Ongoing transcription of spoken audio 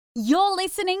You're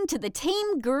listening to the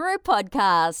Team Guru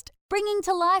podcast, bringing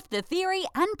to life the theory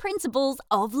and principles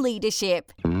of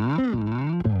leadership.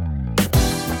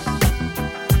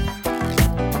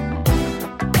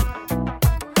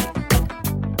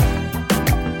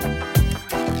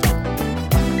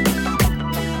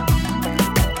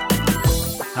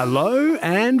 Hello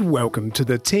and welcome to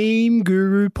the Team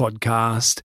Guru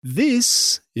podcast.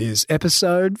 This is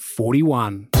episode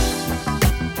 41.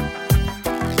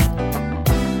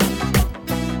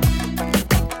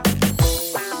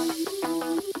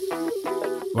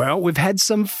 Well, we've had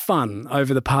some fun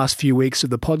over the past few weeks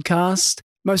of the podcast.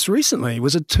 Most recently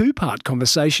was a two-part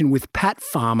conversation with Pat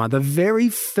Farmer, the very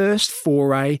first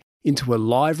foray into a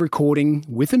live recording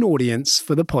with an audience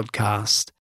for the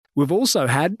podcast. We've also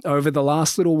had, over the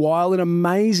last little while, an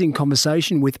amazing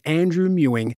conversation with Andrew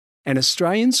Mewing, an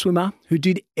Australian swimmer who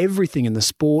did everything in the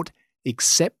sport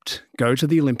except go to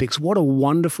the Olympics. What a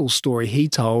wonderful story he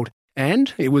told,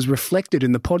 and it was reflected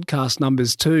in the podcast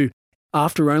numbers too.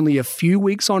 After only a few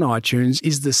weeks on iTunes,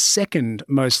 is the second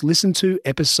most listened to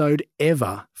episode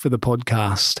ever for the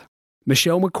podcast.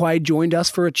 Michelle McQuaid joined us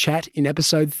for a chat in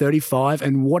episode 35,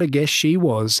 and what a guest she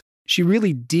was. She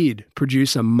really did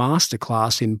produce a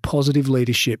masterclass in positive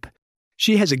leadership.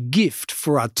 She has a gift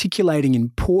for articulating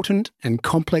important and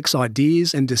complex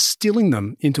ideas and distilling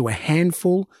them into a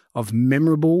handful of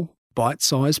memorable,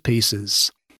 bite-sized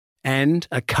pieces. And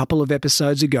a couple of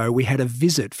episodes ago, we had a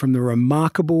visit from the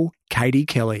remarkable Katie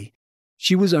Kelly.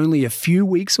 She was only a few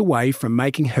weeks away from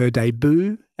making her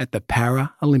debut at the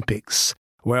Paralympics.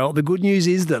 Well, the good news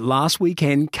is that last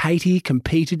weekend, Katie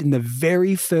competed in the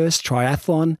very first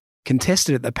triathlon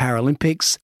contested at the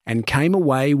Paralympics and came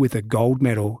away with a gold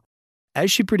medal. As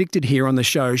she predicted here on the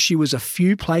show, she was a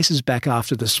few places back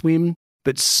after the swim,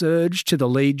 but surged to the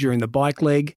lead during the bike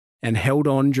leg and held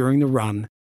on during the run.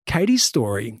 Katie's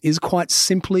story is quite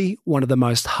simply one of the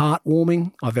most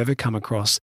heartwarming I've ever come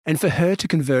across. And for her to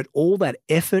convert all that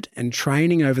effort and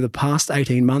training over the past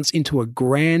 18 months into a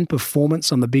grand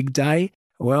performance on the big day,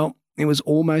 well, it was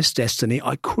almost destiny.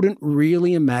 I couldn't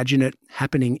really imagine it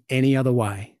happening any other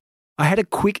way. I had a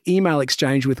quick email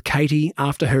exchange with Katie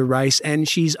after her race, and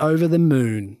she's over the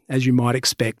moon, as you might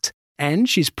expect. And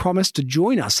she's promised to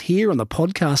join us here on the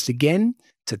podcast again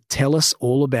to tell us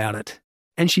all about it.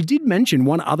 And she did mention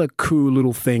one other cool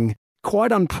little thing.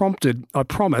 Quite unprompted, I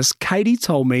promise, Katie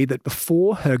told me that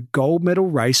before her gold medal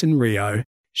race in Rio,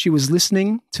 she was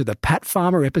listening to the Pat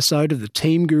Farmer episode of the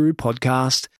Team Guru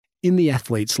podcast in the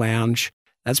Athletes Lounge.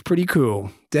 That's pretty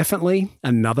cool. Definitely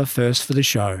another first for the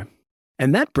show.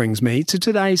 And that brings me to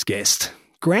today's guest.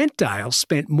 Grant Dale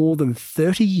spent more than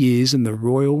 30 years in the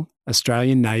Royal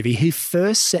Australian Navy. He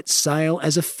first set sail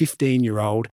as a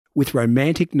 15-year-old with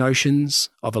romantic notions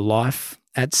of a life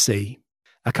at sea.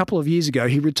 A couple of years ago,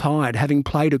 he retired, having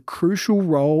played a crucial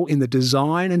role in the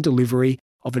design and delivery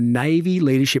of a Navy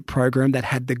leadership program that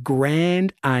had the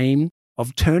grand aim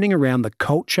of turning around the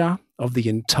culture of the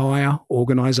entire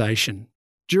organisation.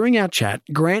 During our chat,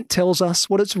 Grant tells us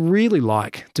what it's really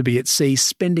like to be at sea,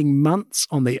 spending months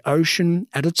on the ocean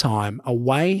at a time,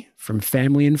 away from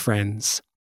family and friends.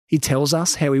 He tells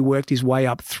us how he worked his way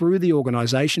up through the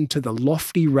organisation to the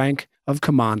lofty rank of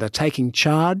commander, taking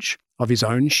charge of his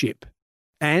own ship.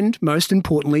 And most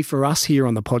importantly for us here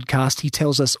on the podcast, he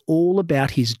tells us all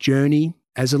about his journey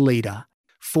as a leader,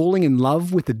 falling in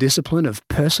love with the discipline of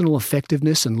personal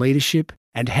effectiveness and leadership,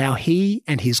 and how he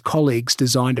and his colleagues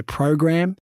designed a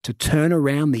program to turn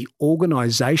around the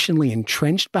organisationally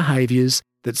entrenched behaviours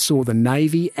that saw the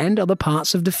Navy and other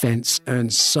parts of defence earn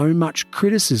so much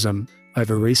criticism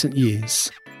over recent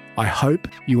years. I hope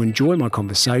you enjoy my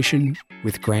conversation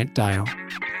with Grant Dale.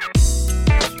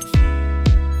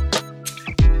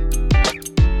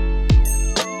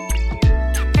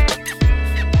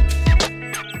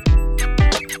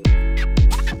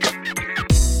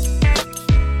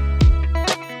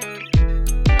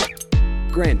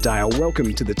 Grant Dale,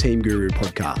 welcome to the Team Guru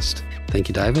podcast. Thank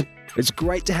you, David. It's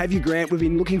great to have you, Grant. We've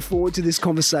been looking forward to this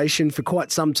conversation for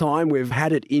quite some time. We've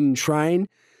had it in train.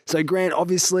 So, Grant,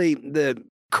 obviously the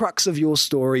crux of your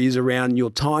story is around your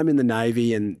time in the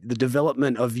Navy and the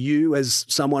development of you as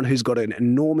someone who's got an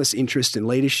enormous interest in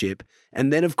leadership.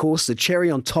 And then, of course, the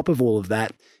cherry on top of all of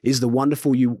that is the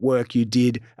wonderful work you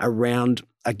did around,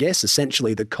 I guess,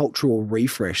 essentially the cultural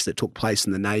refresh that took place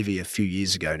in the Navy a few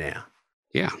years ago now.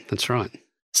 Yeah, that's right.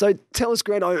 So tell us,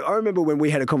 Grant, I remember when we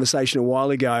had a conversation a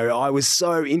while ago, I was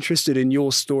so interested in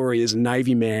your story as a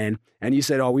Navy man, and you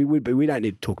said, we don't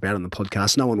need to talk about it on the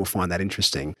podcast. No one will find that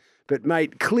interesting. But,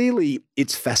 mate, clearly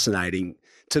it's fascinating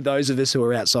to those of us who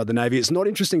are outside the Navy. It's not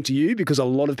interesting to you because a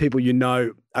lot of people you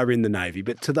know are in the Navy.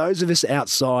 But to those of us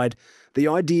outside the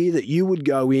idea that you would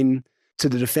go in to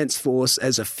the Defence Force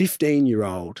as a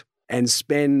 15-year-old and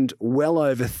spend well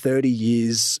over 30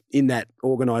 years in that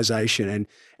organisation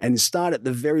and start at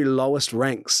the very lowest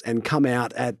ranks and come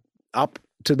out at up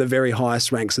to the very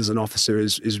highest ranks as an officer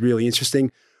is really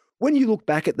interesting. When you look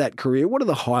back at that career, what are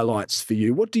the highlights for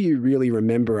you? What do you really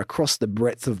remember across the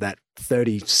breadth of that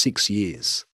 36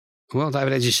 years? Well,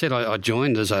 David, as you said, I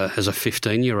joined as a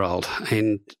 15-year-old,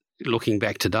 and looking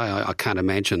back today, I can't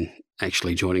imagine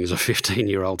actually joining as a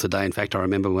 15-year-old today. In fact, I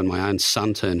remember when my own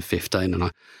son turned 15 and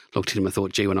I looked at him and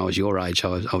thought, gee, when I was your age,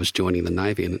 I was joining the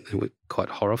Navy, and it quite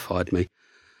horrified me.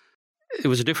 It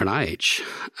was a different age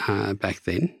back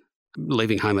then.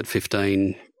 Leaving home at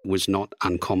 15 was not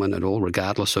uncommon at all,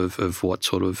 regardless of what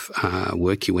sort of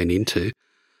work you went into.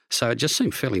 So it just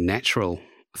seemed fairly natural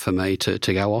for me to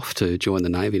go off to join the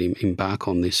Navy and embark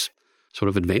on this sort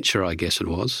of adventure, I guess it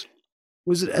was.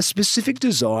 Was it a specific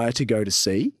desire to go to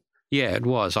sea? Yeah, it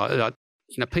was.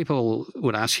 People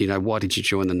would ask, why did you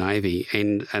join the Navy?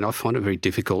 And I find it very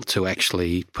difficult to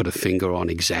actually put a finger on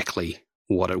exactly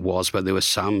what it was, but there was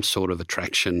some sort of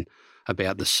attraction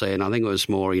about the sea. And I think it was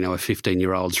more, a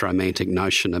 15-year-old's romantic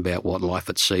notion about what life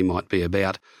at sea might be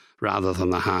about, rather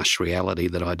than the harsh reality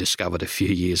that I discovered a few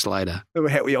years later. I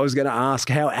was going to ask,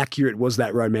 how accurate was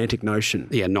that romantic notion?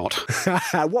 Yeah, not.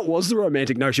 What was the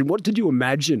romantic notion? What did you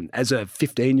imagine as a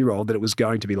 15-year-old that it was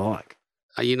going to be like?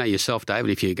 You know yourself, David,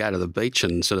 if you go to the beach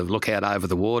and sort of look out over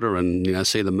the water and,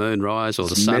 see the moon rise or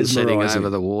the sun setting over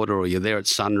the water, or you're there at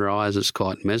sunrise, it's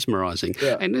quite mesmerising.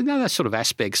 Yeah. And those sort of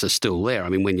aspects are still there. I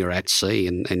mean, when you're at sea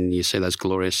and you see those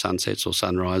glorious sunsets or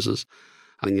sunrises,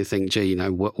 and you think, gee,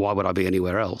 why would I be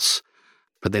anywhere else?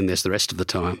 But then there's the rest of the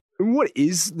time. What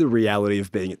is the reality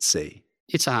of being at sea?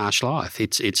 It's a harsh life.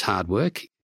 It's hard work.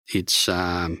 It's,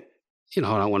 I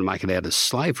don't want to make it out as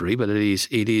slavery, but it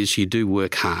is, you do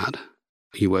work hard.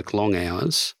 You work long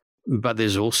hours, but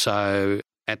there's also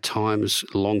at times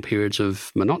long periods of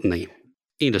monotony,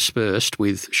 interspersed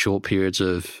with short periods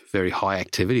of very high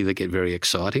activity that get very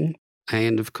exciting.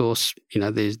 And of course,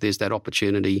 there's that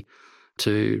opportunity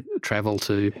to travel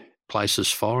to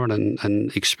places foreign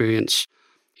and experience,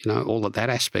 all that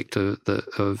aspect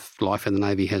of life in the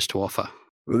Navy has to offer.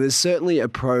 Well, there's certainly a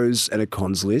pros and a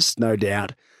cons list, no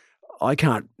doubt. I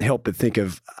can't help but think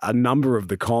of a number of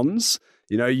the cons.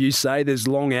 You say there's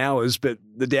long hours, but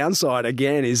the downside,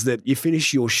 again, is that you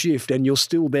finish your shift and you're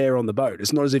still there on the boat.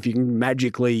 It's not as if you can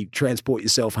magically transport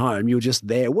yourself home. You're just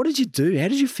there. What did you do? How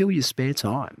did you fill your spare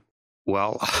time?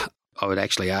 Well, I would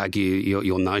actually argue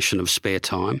your notion of spare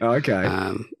time.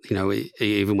 Okay.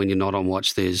 Even when you're not on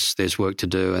watch, there's work to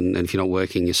do, and if you're not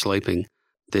working, you're sleeping.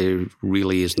 There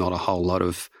really is not a whole lot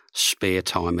of spare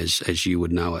time as you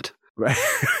would know it.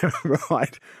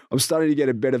 Right. I'm starting to get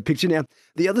a better picture now.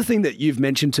 The other thing that you've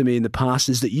mentioned to me in the past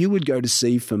is that you would go to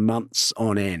sea for months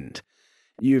on end.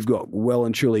 You've got well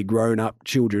and truly grown up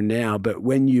children now, but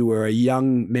when you were a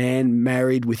young man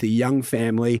married with a young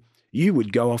family, you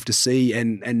would go off to sea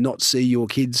and not see your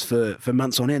kids for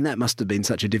months on end. That must have been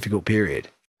such a difficult period.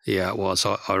 Yeah, it was.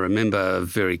 I remember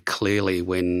very clearly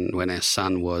when our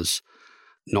son was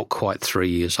not quite 3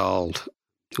 years old.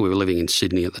 We were living in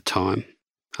Sydney at the time.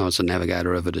 I was a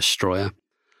navigator of a destroyer.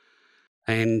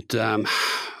 And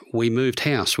we moved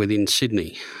house within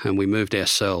Sydney, and we moved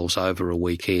ourselves over a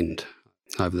weekend.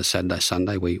 Over the Saturday,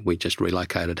 Sunday, we just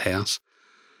relocated house.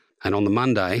 And on the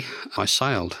Monday, I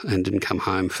sailed and didn't come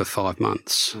home for 5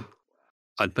 months.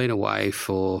 I'd been away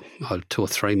for 2 or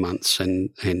 3 months,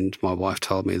 and my wife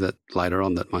told me that later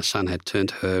on that my son had turned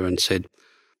to her and said,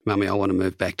 "Mummy, I want to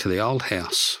move back to the old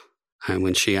house." And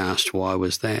when she asked why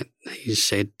was that, he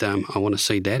said, "I want to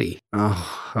see Daddy."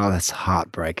 Oh, that's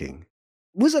heartbreaking.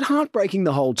 Was it heartbreaking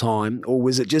the whole time, or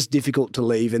was it just difficult to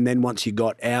leave, and then once you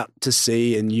got out to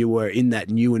sea and you were in that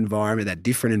new environment, that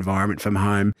different environment from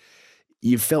home,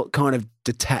 you felt kind of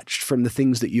detached from the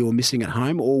things that you were missing at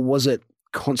home, or was it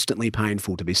constantly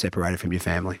painful to be separated from your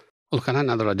family? Look, I don't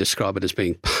know that I describe it as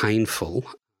being painful,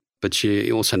 but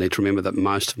you also need to remember that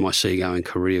most of my seagoing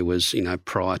career was,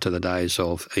 prior to the days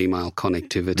of email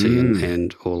connectivity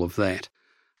and all of that.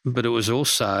 But it was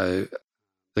also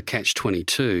the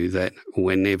catch-22 that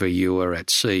whenever you were at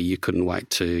sea, you couldn't wait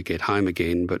to get home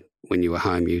again, but when you were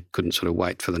home, you couldn't sort of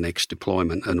wait for the next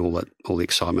deployment and all the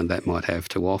excitement that might have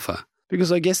to offer.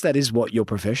 Because I guess that is what your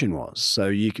profession was. So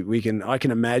I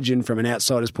can imagine from an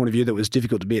outsider's point of view that it was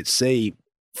difficult to be at sea,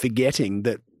 forgetting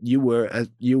that you were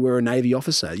a Navy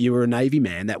officer, you were a Navy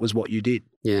man. That was what you did.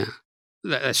 Yeah,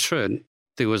 that's true.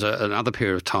 There was another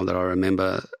period of time that I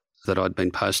remember that I'd been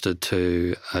posted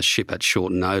to a ship at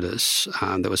short notice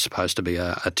that was supposed to be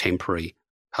a temporary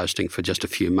posting for just a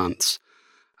few months.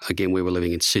 Again, we were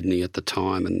living in Sydney at the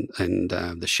time, and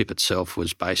the ship itself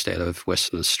was based out of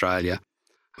Western Australia.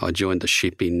 I joined the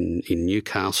ship in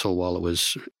Newcastle while it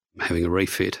was having a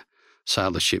refit,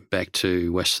 sailed the ship back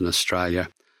to Western Australia.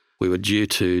 We were due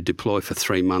to deploy for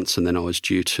 3 months, and then I was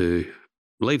due to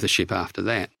leave the ship after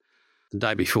that. The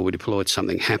day before we deployed,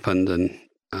 something happened and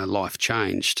life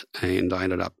changed, and I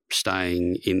ended up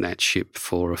staying in that ship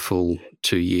for a full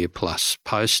 2-year plus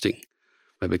posting.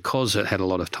 But because it had a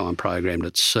lot of time programmed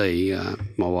at sea,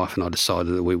 my wife and I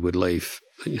decided that we would leave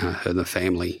her and the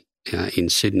family in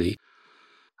Sydney.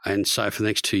 And so for the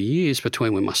next 2 years,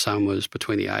 between when my son was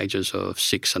between the ages of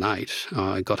 6 and 8,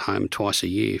 I got home twice a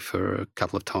year for a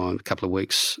couple of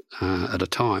weeks at a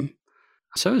time.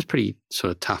 So it was a pretty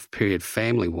sort of tough period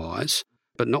family-wise,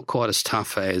 but not quite as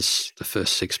tough as the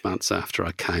first 6 months after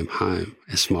I came home,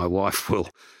 as my wife will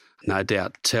no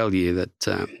doubt tell you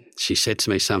that she said to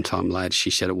me sometime later, she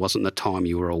said it wasn't the time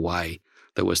you were away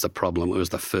that was the problem. It was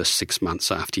the first 6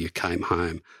 months after you came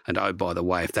home. And oh, by the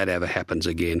way, if that ever happens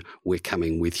again, we're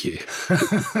coming with you.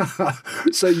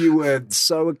 So you were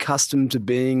so accustomed to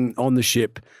being on the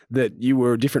ship that you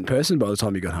were a different person by the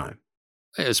time you got home?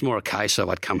 It was more a case of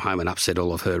I'd come home and upset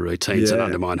all of her routines and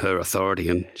undermine her authority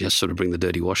and just sort of bring the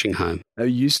dirty washing home. Are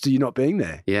you used to you not being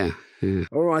there? Yeah.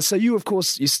 All right. So you, of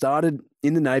course, you started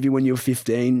in the Navy when you were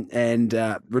 15 and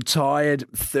retired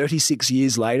 36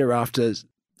 years later after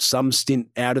some stint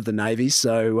out of the Navy.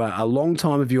 So a long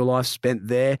time of your life spent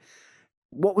there.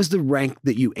 What was the rank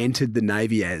that you entered the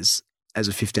Navy as a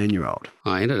 15-year-old?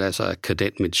 I entered as a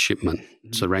cadet midshipman.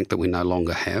 It's a rank that we no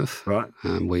longer have. Right.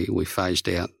 We phased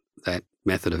out that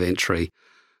method of entry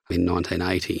in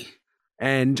 1980.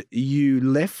 And you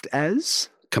left as?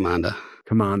 Commander.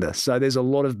 So there's a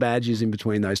lot of badges in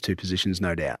between those two positions,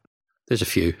 no doubt. There's a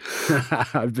few.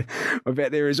 I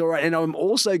bet there is. All right. And I'm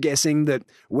also guessing that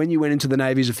when you went into the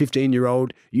Navy as a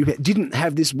 15-year-old, you didn't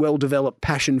have this well-developed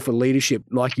passion for leadership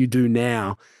like you do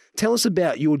now. Tell us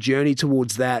about your journey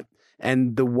towards that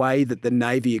and the way that the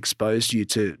Navy exposed you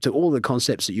to all the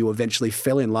concepts that you eventually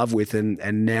fell in love with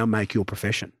and now make your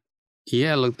profession.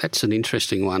 Yeah, look, that's an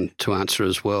interesting one to answer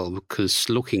as well, because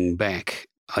looking back,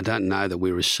 I don't know that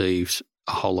we received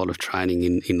a whole lot of training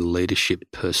in leadership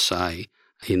per se.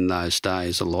 In those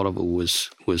days, a lot of it was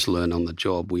learn on the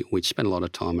job. We'd spent a lot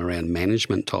of time around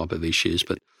management type of issues,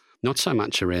 but not so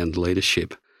much around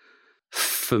leadership.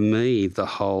 For me, the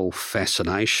whole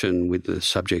fascination with the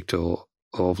subject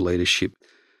of leadership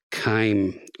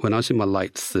came when I was in my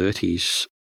late 30s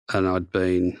and I'd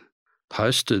been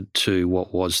posted to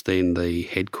what was then the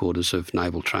headquarters of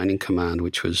Naval Training Command,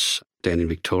 which was down in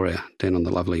Victoria, down on the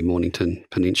lovely Mornington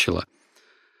Peninsula.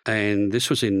 And this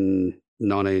was in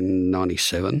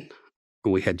 1997.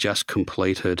 We had just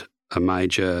completed a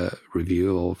major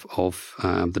review of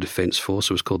the Defence Force.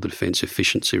 It was called the Defence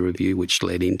Efficiency Review, which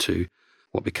led into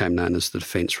what became known as the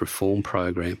Defence Reform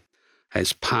Program.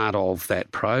 As part of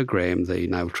that program, the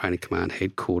Naval Training Command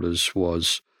headquarters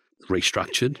was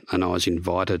restructured, and I was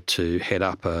invited to head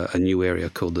up a new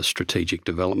area called the Strategic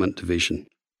Development Division.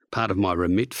 Part of my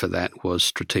remit for that was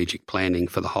strategic planning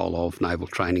for the whole of Naval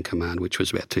Training Command, which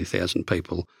was about 2,000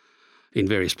 people in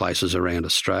various places around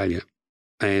Australia.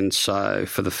 And so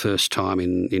for the first time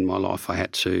in my life, I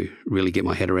had to really get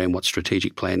my head around what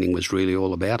strategic planning was really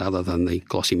all about, other than the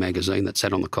glossy magazine that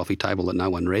sat on the coffee table that no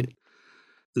one read.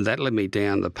 That led me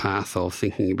down the path of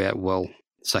thinking about, well,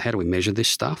 so how do we measure this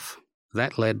stuff?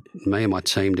 That led me and my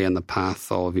team down the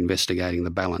path of investigating the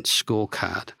balanced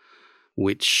scorecard,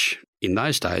 which in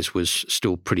those days was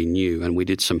still pretty new, and we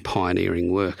did some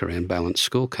pioneering work around balanced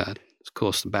scorecard. Of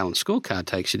course, the balanced scorecard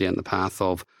takes you down the path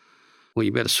of, well,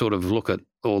 you better sort of look at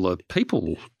all the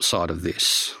people side of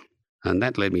this. And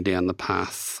that led me down the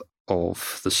path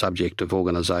of the subject of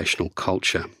organisational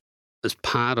culture. As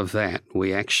part of that,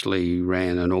 we actually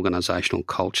ran an organisational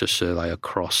culture survey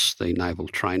across the Naval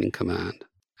Training Command.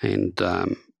 And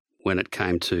when it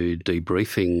came to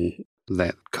debriefing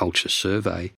that culture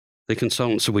survey, the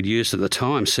consultants that we'd used at the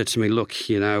time said to me, look,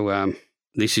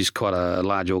 this is quite a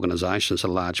large organisation, it's a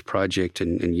large project,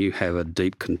 and you have a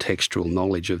deep contextual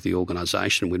knowledge of the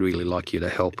organisation. We'd really like you to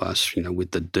help us,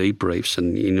 with the debriefs,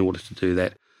 and in order to do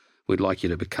that, we'd like you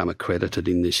to become accredited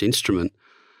in this instrument.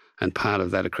 And part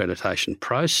of that accreditation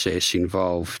process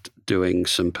involved doing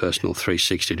some personal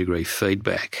 360-degree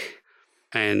feedback.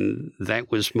 And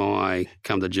that was my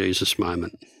come to Jesus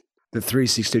moment. The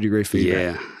 360-degree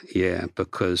feedback? Yeah,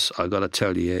 because I got to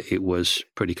tell you, it was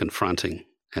pretty confronting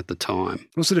at the time.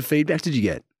 What sort of feedback did you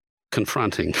get?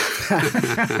 Confronting.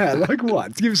 Like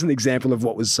what? Give us an example of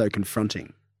what was so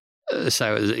confronting.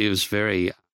 So it was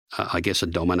very, I guess, a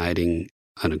dominating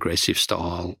and aggressive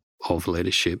style of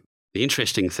leadership. The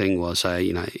interesting thing was,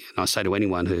 and I say to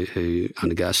anyone who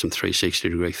undergoes some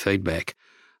 360-degree feedback,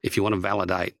 if you want to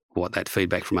validate what that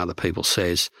feedback from other people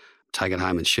says, take it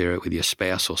home and share it with your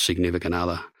spouse or significant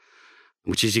other,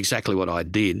 which is exactly what I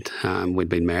did. We'd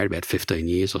been married about 15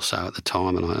 years or so at the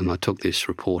time, and I took this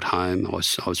report home. I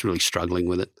was really struggling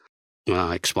with it. And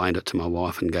I explained it to my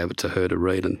wife and gave it to her to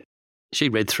read, and she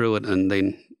read through it and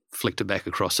then flicked it back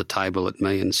across the table at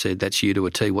me and said, "That's you to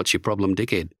a T. What's your problem,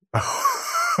 dickhead?"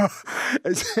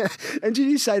 And did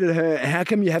you say to her, "How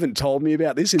come you haven't told me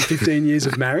about this in 15 years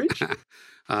of marriage?"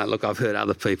 Look, I've heard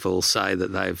other people say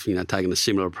that they've taken a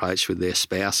similar approach with their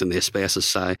spouse, and their spouses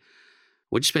say,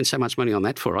 "What'd you spend so much money on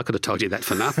that for? I could have told you that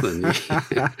for nothing."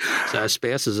 So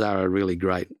spouses are a really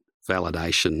great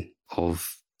validation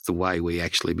of the way we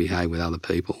actually behave with other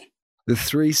people. The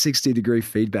 360-degree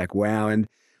feedback, wow. And,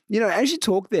 as you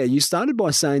talk there, you started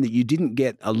by saying that you didn't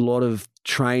get a lot of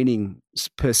training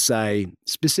per se,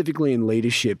 specifically in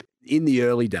leadership in the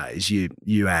early days,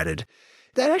 you added.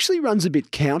 That actually runs a bit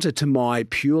counter to my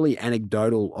purely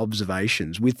anecdotal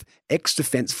observations with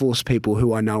ex-Defence Force people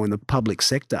who I know in the public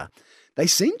sector. They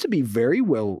seem to be very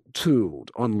well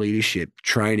tooled on leadership,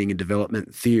 training and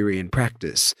development, theory and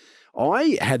practice.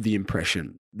 I had the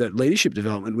impression that leadership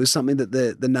development was something that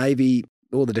the Navy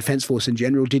or the Defence Force in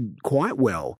general did quite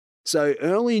well. So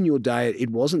early in your day, it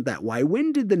wasn't that way.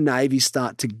 When did the Navy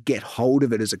start to get hold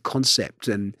of it as a concept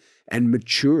and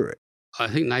mature it? I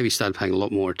think Navy started paying a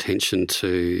lot more attention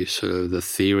to sort of the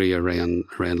theory around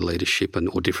leadership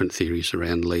or different theories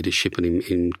around leadership, and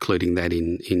including that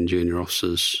in junior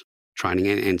officers training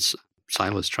and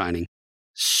sailors training.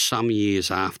 Some years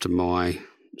after my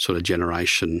sort of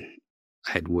generation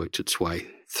had worked its way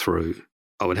through,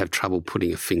 I would have trouble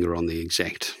putting a finger on the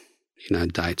exact,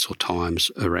 dates or times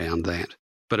around that.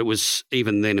 But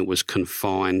even then it was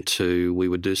confined to, we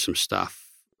would do some stuff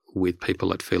with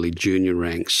people at fairly junior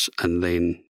ranks, and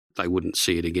then they wouldn't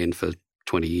see it again for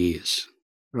 20 years.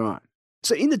 Right.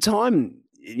 So in the time,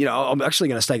 I'm actually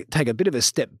going to take a bit of a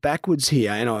step backwards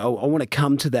here, and I want to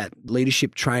come to that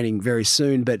leadership training very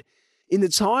soon. But in the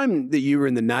time that you were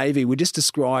in the Navy, we just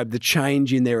described the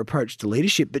change in their approach to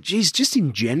leadership. But geez, just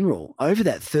in general, over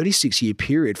that 36-year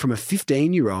period, from a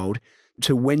 15-year-old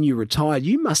to when you retired,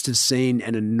 you must have seen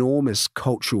an enormous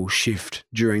cultural shift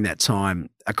during that time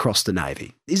across the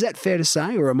Navy. Is that fair to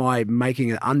say, or am I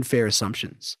making unfair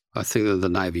assumptions? I think that the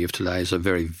Navy of today is a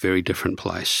very, very different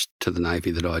place to the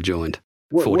Navy that I joined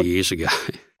 40 years ago.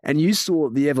 And you saw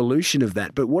the evolution of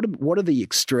that, but what are the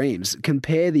extremes?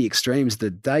 Compare the extremes,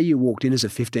 the day you walked in as a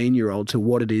 15-year-old to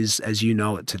what it is as you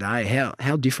know it today.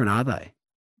 How different are they?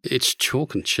 It's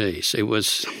chalk and cheese.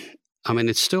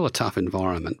 It's still a tough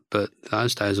environment, but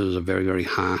those days it was a very, very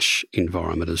harsh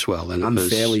environment as well. And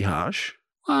unfairly harsh?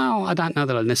 Well, I don't know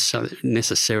that I'd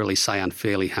necessarily say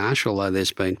unfairly harsh, although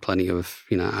there's been plenty of,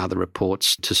 other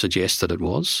reports to suggest that it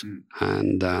was,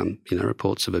 and,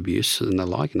 reports of abuse and the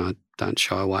like, and I don't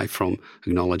shy away from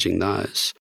acknowledging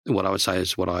those. What I would say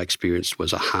is what I experienced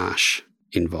was a harsh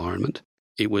environment.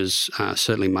 It was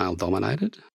certainly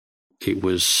male-dominated. It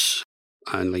was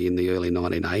only in the early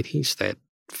 1980s that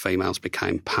females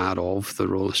became part of the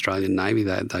Royal Australian Navy.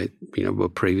 They were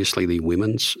previously the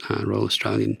women's Royal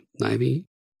Australian Navy.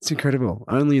 It's incredible.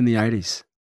 Only in the 80s.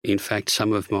 In fact,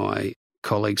 some of my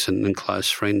colleagues and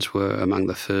close friends were among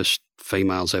the first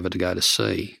females ever to go to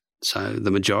sea. So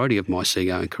the majority of my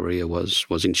seagoing career was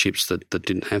in ships that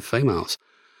didn't have females,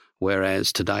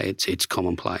 whereas today it's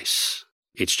commonplace.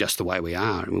 It's just the way we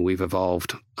are. We've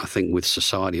evolved, I think, with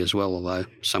society as well, although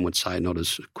some would say not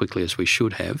as quickly as we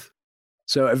should have.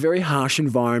 So a very harsh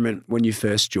environment when you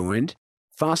first joined.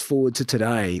 Fast forward to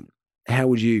today, how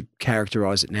would you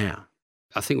characterise it now?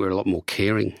 I think we're a lot more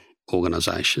caring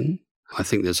organisation. I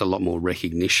think there's a lot more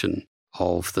recognition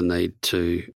of the need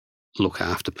to look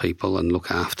after people and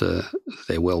look after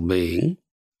their well-being.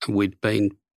 We'd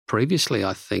been previously,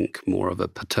 I think, more of a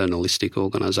paternalistic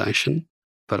organisation,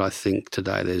 but I think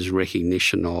today there's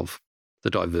recognition of the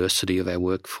diversity of our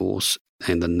workforce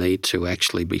and the need to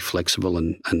actually be flexible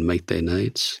and meet their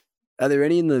needs. Are there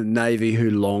any in the Navy who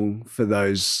long for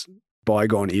those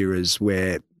bygone eras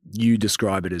where you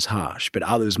describe it as harsh, but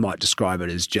others might describe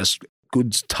it as just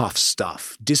good, tough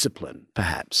stuff, discipline,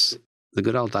 perhaps? The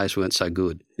good old days weren't so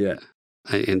good. Yeah.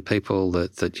 And people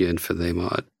that yearn for them,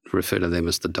 I'd refer to them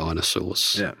as the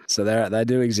dinosaurs. Yeah. So they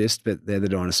do exist, but they're the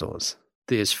dinosaurs.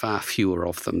 There's far fewer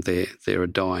of them. They're a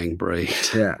dying breed.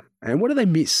 Yeah. And what do they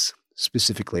miss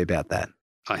specifically about that?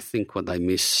 I think what they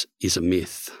miss is a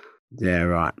myth. Yeah,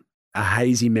 right. A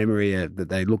hazy memory that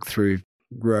they look through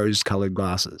rose-coloured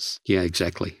glasses. Yeah,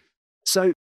 exactly.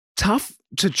 So tough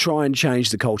to try and change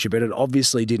the culture, but it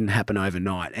obviously didn't happen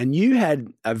overnight. And you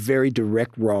had a very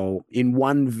direct role in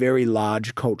one very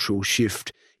large cultural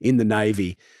shift in the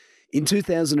Navy. In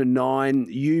 2009,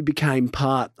 you became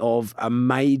part of a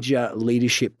major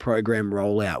leadership program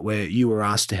rollout where you were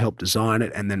asked to help design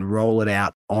it and then roll it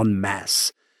out en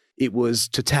masse. It was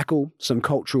to tackle some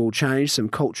cultural change, some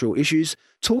cultural issues.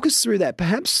 Talk us through that.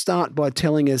 Perhaps start by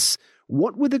telling us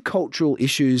what were the cultural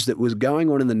issues that was going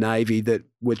on in the Navy that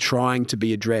were trying to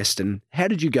be addressed, and how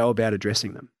did you go about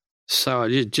addressing them? So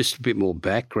just a bit more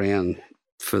background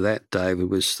for that, David,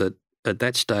 was that at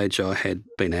that stage I had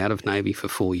been out of Navy for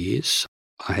 4 years.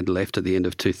 I had left at the end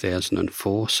of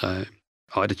 2004, so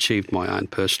I'd achieved my own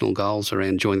personal goals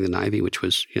around joining the Navy, which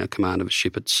was, command of a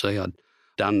ship at sea. I'd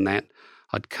done that.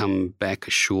 I'd come back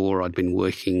ashore. I'd been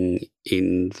working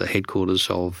in the headquarters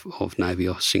of Navy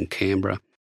Office in Canberra.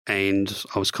 And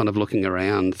I was kind of looking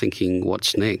around thinking,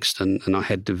 what's next? And I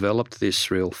had developed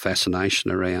this real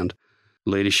fascination around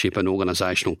leadership and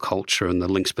organisational culture and the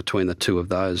links between the two of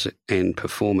those and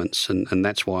performance. And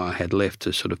that's why I had left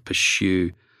to sort of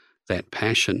pursue that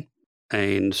passion.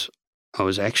 And I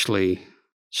was actually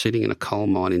sitting in a coal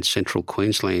mine in central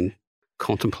Queensland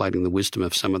contemplating the wisdom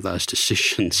of some of those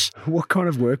decisions. What kind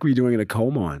of work were you doing in a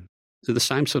coal mine? The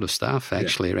same sort of stuff,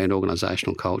 actually, around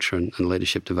organisational culture and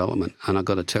leadership development. And I've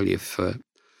got to tell you, for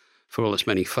all its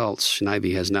many faults,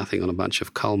 Navy has nothing on a bunch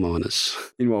of coal miners.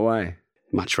 In what way?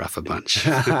 Much rougher bunch.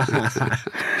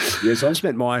 Yes, I've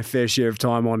spent my fair share of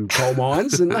time on coal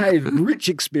mines and they have rich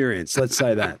experience, let's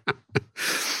say that.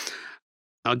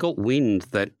 I got wind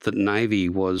that the Navy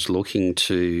was looking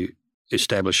to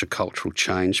establish a cultural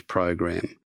change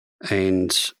program.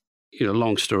 And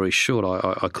long story short,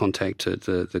 I contacted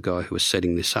the guy who was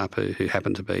setting this up, who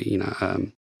happened to be,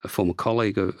 a former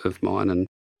colleague of mine, and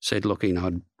said, look,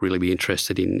 I'd really be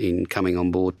interested in coming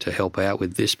on board to help out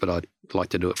with this, but I'd like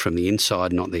to do it from the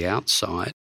inside, not the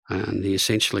outside. And he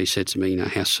essentially said to me,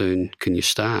 how soon can you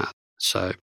start?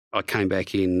 So I came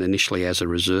back in initially as a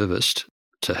reservist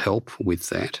to help with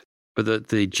that. But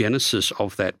the genesis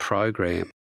of that program,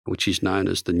 which is known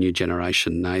as the New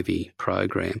Generation Navy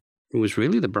program, it was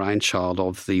really the brainchild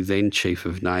of the then Chief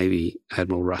of Navy,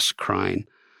 Admiral Russ Crane.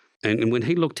 And when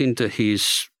he looked into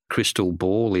his crystal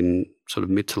ball in sort of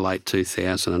mid to late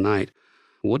 2008,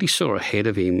 what he saw ahead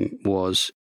of him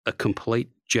was a complete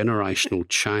generational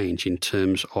change in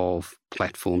terms of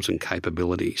platforms and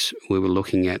capabilities. We were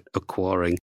looking at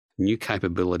acquiring new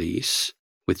capabilities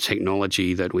with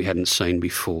technology that we hadn't seen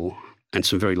before, and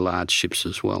some very large ships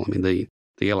as well. I mean, the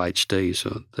LHDs,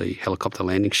 or the helicopter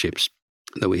landing ships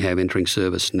that we have entering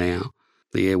service now,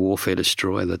 the air warfare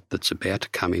destroyer that's about to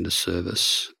come into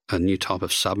service, a new type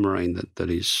of submarine that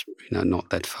is not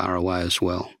that far away as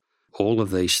well. All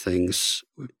of these things,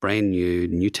 brand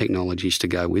new technologies to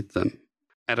go with them.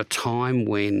 At a time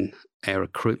when our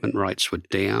recruitment rates were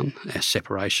down, our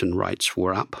separation rates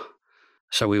were up.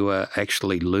 So we were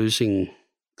actually losing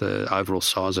the overall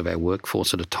size of our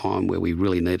workforce at a time where we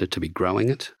really needed to be growing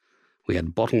it. We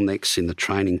had bottlenecks in the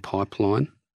training pipeline,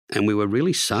 and we were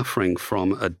really suffering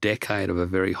from a decade of a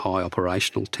very high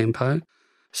operational tempo.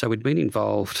 So we'd been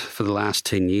involved for the last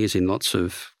 10 years in lots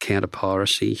of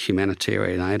counter-piracy,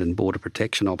 humanitarian aid and border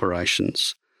protection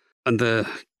operations. And the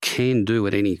can-do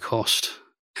at any cost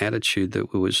attitude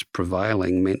that was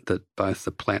prevailing meant that both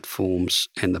the platforms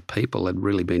and the people had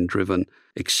really been driven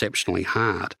exceptionally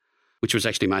hard, which was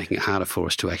actually making it harder for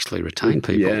us to actually retain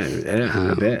people.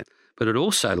 Yeah, I bet. But it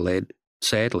also led,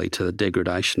 sadly, to the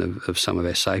degradation of some of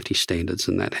our safety standards,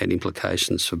 and that had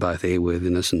implications for both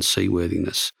airworthiness and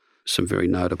seaworthiness, some very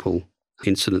notable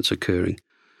incidents occurring.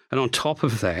 And on top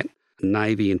of that,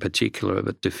 Navy in particular,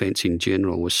 but defence in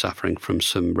general, was suffering from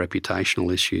some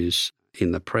reputational issues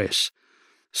in the press.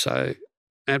 So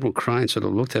Admiral Crane sort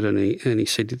of looked at it and he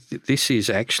said, this is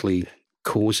actually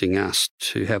causing us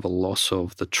to have a loss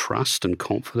of the trust and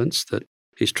confidence that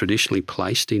is traditionally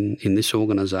placed in this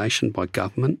organisation by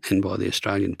government and by the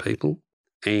Australian people.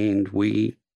 And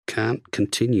we can't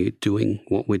continue doing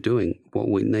what we're doing. What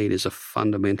we need is a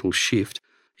fundamental shift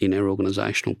in our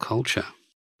organisational culture.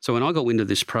 So when I got wind of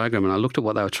this program and I looked at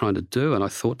what they were trying to do, and I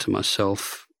thought to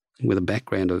myself, with a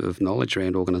background of knowledge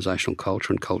around organisational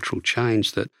culture and cultural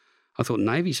change, that I thought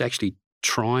Navy's actually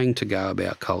trying to go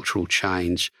about cultural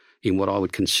change in what I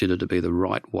would consider to be the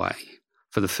right way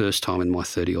for the first time in my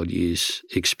 30-odd years'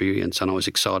 experience. And I was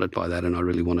excited by that, and I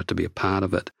really wanted to be a part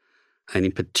of it. And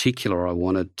in particular, I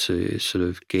wanted to sort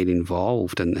of get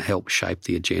involved and help shape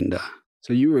the agenda.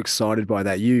 So you were excited by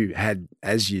that. You had,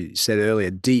 as you said earlier,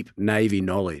 deep Navy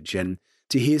knowledge. And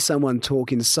to hear someone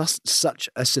talk in such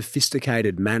a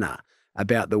sophisticated manner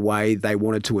about the way they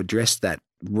wanted to address that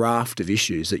raft of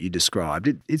issues that you described,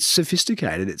 it's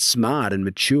sophisticated, it's smart and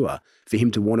mature for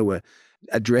him to want to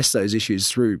address those issues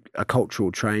through a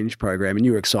cultural change program, and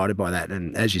you were excited by that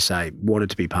and, as you say, wanted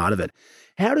to be part of it.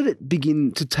 How did it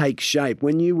begin to take shape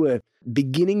when you were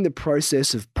beginning the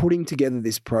process of putting together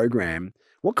this program?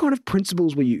 What kind of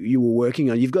principles were you were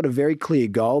working on? You've got a very clear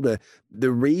goal.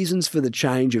 The reasons for the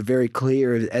change are very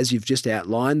clear as you've just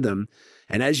outlined them.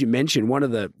 And as you mentioned, one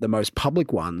of the most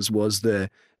public ones was a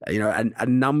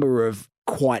number of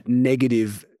quite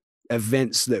negative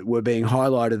events that were being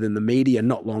highlighted in the media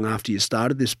not long after you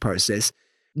started this process.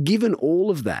 Given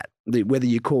all of that, whether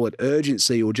you call it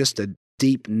urgency or just a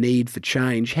deep need for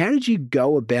change, how did you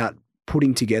go about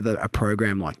putting together a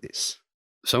program like this?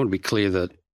 So I want to be clear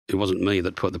that it wasn't me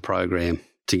that put the program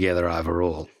together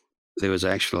overall. There was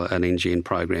actually an NGN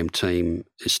program team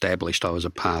established. I was a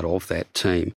part of that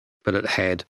team, but it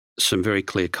had some very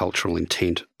clear cultural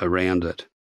intent around it.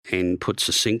 And put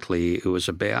succinctly, it was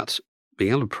about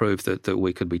being able to prove that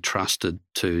we could be trusted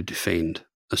to defend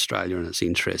Australia and its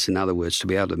interests. In other words, to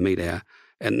be able to meet our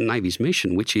Navy's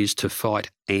mission, which is to fight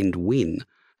and win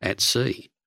at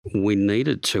sea. We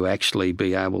needed to actually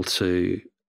be able to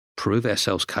prove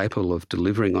ourselves capable of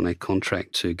delivering on our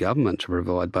contract to government to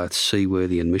provide both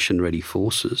seaworthy and mission-ready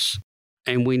forces.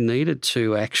 And we needed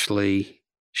to actually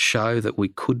show that we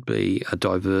could be a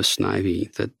diverse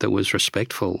Navy that was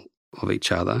respectful of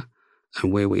each other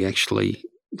and where we actually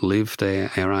lived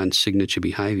our own signature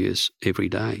behaviours every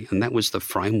day. And that was the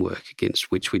framework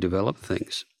against which we developed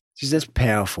things. That's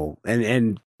powerful.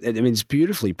 And I mean, it's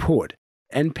beautifully put.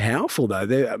 And powerful, though.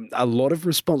 There a lot of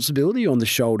responsibility on the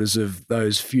shoulders of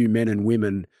those few men and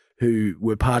women who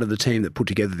were part of the team that put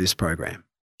together this program.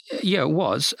 Yeah, it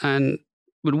was.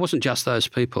 But it wasn't just those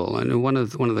people. And one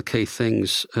of the key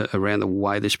things around the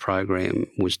way this program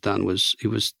was done was it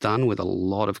was done with a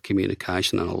lot of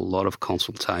communication and a lot of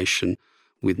consultation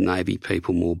with Navy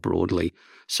people more broadly,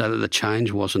 so that the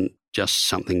change wasn't just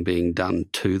something being done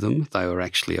to them. They were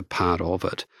actually a part of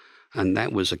it. And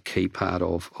that was a key part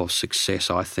of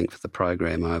success, I think, for the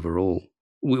program overall.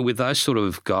 With those sort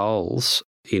of goals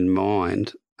in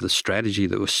mind, the strategy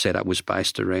that was set up was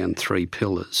based around 3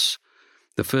 pillars.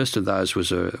 The first of those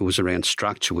was around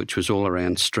structure, which was all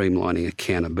around streamlining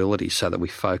accountability so that we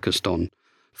focused on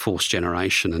force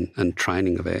generation and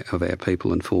training of our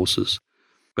people and forces.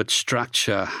 But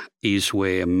structure is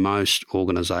where most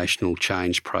organisational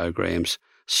change programs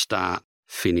start,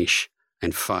 finish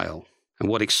and fail. And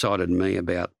what excited me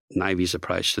about Navy's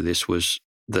approach to this was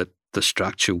that the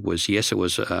structure was, yes, it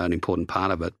was an important part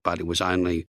of it, but it was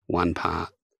only one part.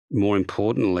 More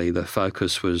importantly, the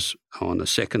focus was on a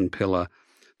second pillar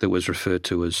that was referred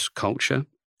to as culture,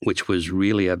 which was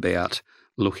really about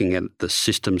looking at the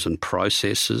systems and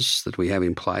processes that we have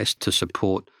in place to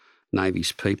support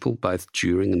Navy's people, both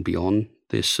during and beyond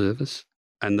their service.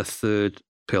 And the third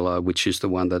pillar, which is the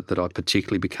one that I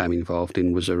particularly became involved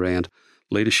in, was around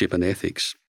leadership and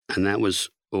ethics. And that was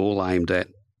all aimed at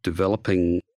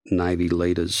developing Navy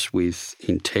leaders with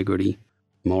integrity,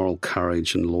 moral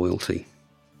courage and loyalty.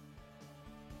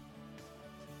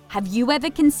 Have you ever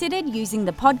considered using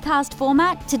the podcast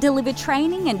format to deliver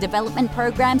training and development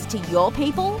programs to your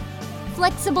people?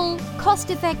 Flexible,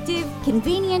 cost-effective,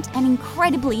 convenient and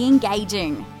incredibly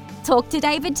engaging. Talk to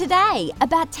David today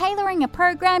about tailoring a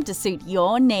program to suit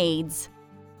your needs.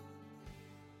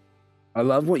 I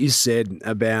love what you said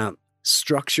about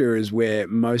structure is where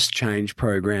most change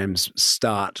programs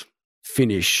start,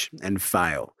 finish and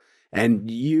fail.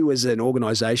 And you as an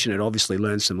organisation had obviously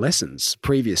learned some lessons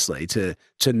previously to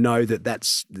know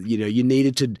that's, you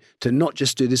needed to not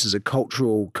just do this as a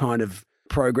cultural kind of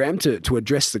program to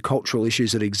address the cultural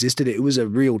issues that existed. It was a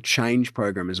real change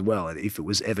program as well, if it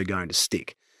was ever going to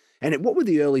stick. And what were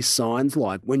the early signs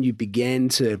like when you began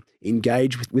to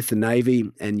engage with the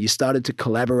Navy and you started to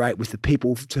collaborate with the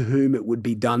people to whom it would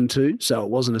be done to? So it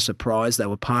wasn't a surprise. They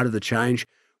were part of the change.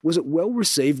 Was it well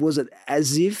received? Was it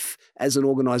as if, as an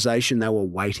organisation, they were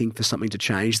waiting for something to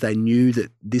change? They knew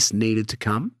that this needed to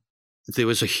come? There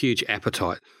was a huge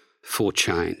appetite for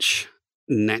change.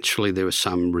 Naturally, there was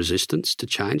some resistance to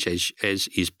change, as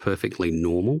is perfectly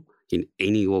normal in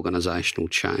any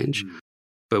organisational change.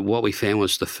 But what we found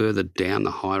was the further down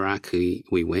the hierarchy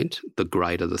we went, the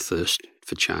greater the thirst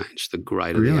for change, the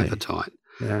greater the appetite.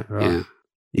 Yeah, right. Yeah.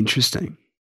 Interesting.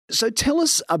 So tell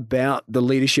us about the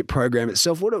leadership program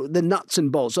itself. What are the nuts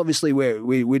and bolts? Obviously,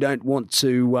 we don't want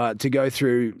to go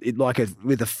through it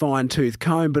with a fine-tooth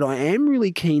comb, but I am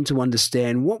really keen to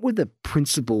understand what were the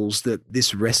principles that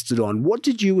this rested on. What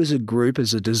did you as a group,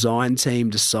 as a design team,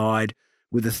 decide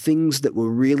were the things that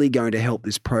were really going to help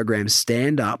this program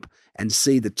stand up and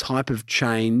see the type of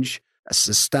change a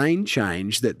sustained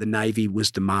change that the Navy was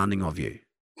demanding of you?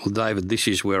 Well, David, this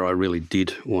is where I really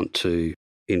did want to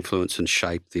influence and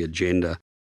shape the agenda.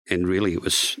 And really it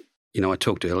was, I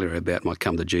talked earlier about my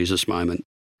come to Jesus moment,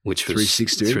 which was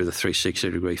 360? Through the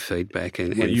 360-degree feedback.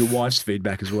 And your wife's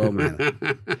feedback as well, man.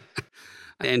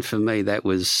 And for me, that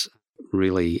was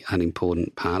really an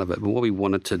important part of it. But what we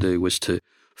wanted to do was to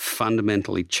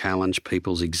fundamentally challenge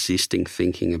people's existing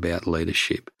thinking about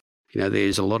leadership.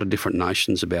 There's a lot of different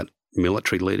notions about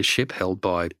military leadership held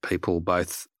by people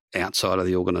both outside of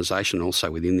the organisation and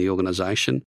also within the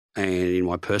organisation. And in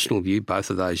my personal view, both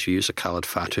of those views are coloured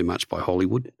far too much by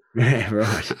Hollywood. Yeah,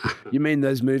 right. You mean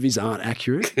those movies aren't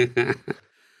accurate?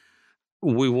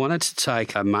 We wanted to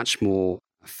take a much more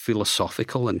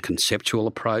philosophical and conceptual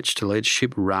approach to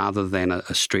leadership rather than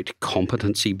a strict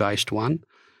competency-based one.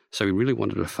 So we really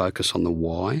wanted to focus on the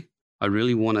why. I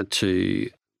really wanted to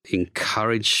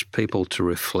encourage people to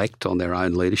reflect on their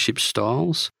own leadership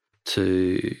styles,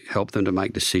 to help them to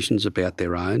make decisions about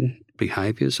their own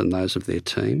behaviours and those of their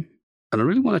team. And I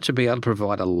really wanted to be able to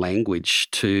provide a language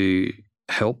to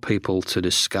help people to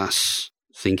discuss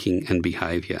thinking and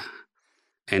behaviour.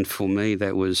 And for me,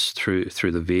 that was through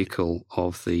the vehicle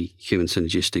of the Human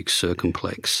Synergistic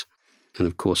Circumplex. And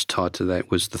of course, tied to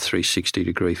that was the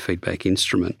 360-degree feedback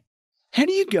instrument. How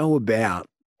do you go about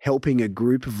helping a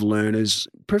group of learners,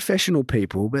 professional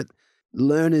people, but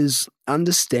learners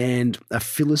understand a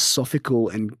philosophical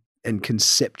and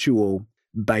conceptual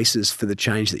basis for the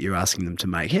change that you're asking them to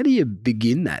make? How do you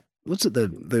begin that? What's at the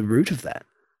root of that?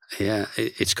 Yeah,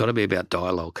 it's got to be about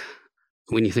dialogue.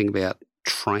 When you think about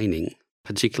training,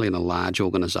 particularly in a large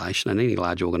organisation, and any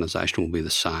large organisation will be the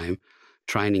same,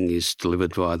 training is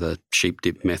delivered via the sheep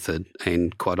dip method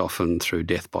and quite often through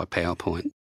death by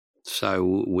PowerPoint.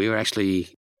 So we're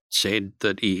actually said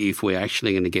that if we're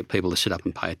actually going to get people to sit up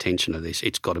and pay attention to this,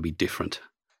 it's got to be different.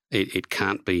 It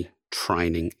can't be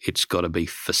training. It's got to be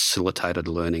facilitated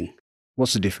learning.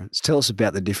 What's the difference? Tell us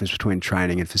about the difference between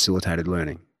training and facilitated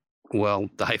learning. Well,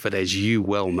 David, as you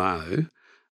well know,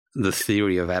 the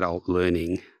theory of adult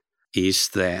learning is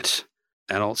that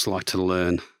adults like to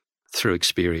learn through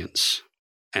experience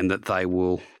and that they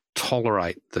will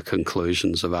tolerate the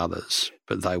conclusions of others,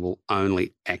 but they will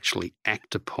only actually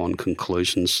act upon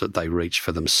conclusions that they reach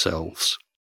for themselves.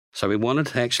 So we wanted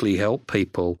to actually help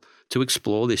people to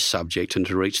explore this subject and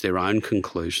to reach their own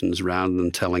conclusions rather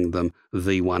than telling them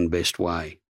the one best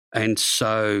way. And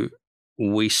so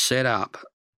we set up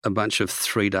a bunch of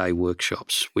 3-day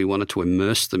workshops. We wanted to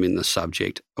immerse them in the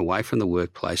subject away from the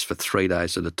workplace for 3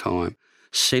 days at a time.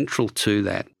 Central to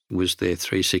that was their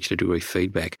 360-degree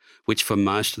feedback, which for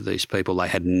most of these people, they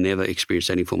had never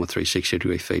experienced any form of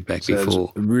 360-degree feedback before. It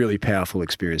was a really powerful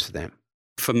experience for them.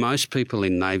 For most people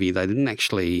in Navy, they didn't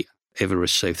actually ever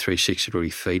receive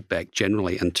 360-degree feedback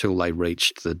generally until they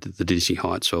reached the dizzy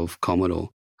heights of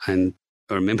Commodore. And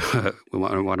I remember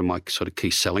one of my sort of key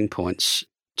selling points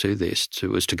to this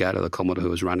was to go to the Commodore who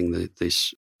was running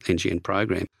this NGN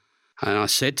program. And I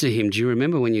said to him, do you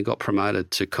remember when you got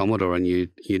promoted to Commodore and you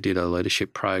did a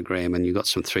leadership program and you got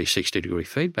some 360-degree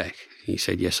feedback? He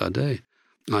said, yes, I do.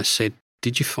 I said,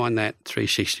 did you find that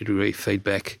 360-degree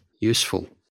feedback useful?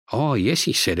 Oh, yes,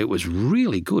 he said, it was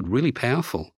really good, really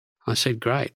powerful. I said,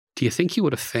 great. Do you think you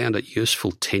would have found it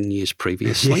useful 10 years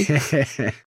previously?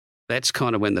 Yeah. That's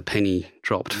kind of when the penny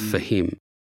dropped for him.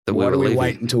 Why do we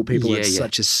wait until people are in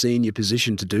such a senior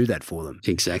position to do that for them?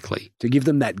 Exactly. To give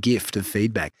them that gift of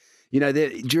feedback.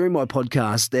 During my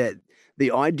podcast,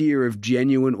 the idea of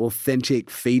genuine, authentic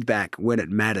feedback when it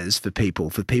matters for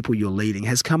people you're leading,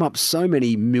 has come up so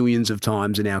many millions of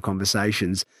times in our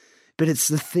conversations. But it's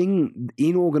the thing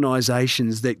in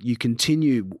organisations that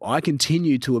I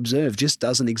continue to observe just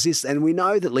doesn't exist. And we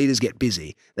know that leaders get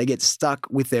busy. They get stuck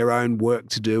with their own work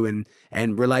to do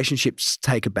and relationships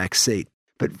take a back seat.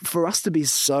 But for us to be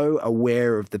so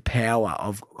aware of the power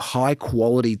of high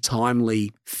quality,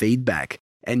 timely feedback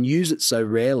and use it so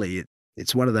rarely,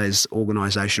 it's one of those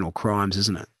organisational crimes,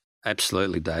 isn't it?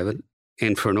 Absolutely, David.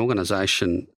 And for an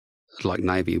organisation like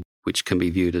Navy, which can be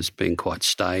viewed as being quite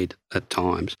staid at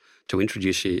times, to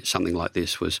introduce something like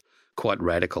this was quite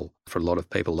radical for a lot of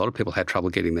people. A lot of people had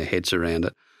trouble getting their heads around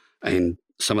it. And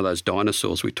some of those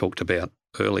dinosaurs we talked about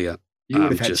earlier. You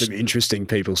would have had some interesting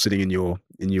people sitting in your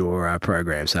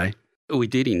programs, eh? We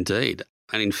did indeed.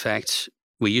 And in fact,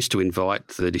 we used to invite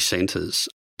the dissenters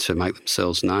to make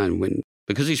themselves known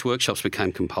because these workshops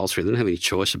became compulsory. They didn't have any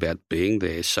choice about being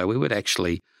there. So we would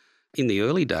actually, in the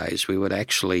early days,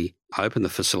 open the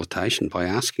facilitation by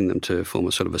asking them to form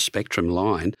a sort of a spectrum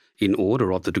line in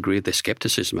order of the degree of their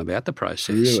scepticism about the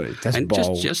process. Really? That's and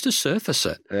bold. just to surface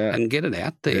it and get it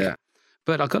out there. Yeah.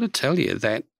 But I've got to tell you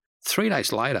that 3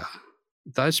 days later,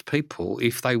 those people,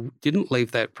 if they didn't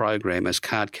leave that program as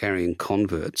card-carrying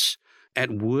converts,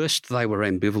 at worst they were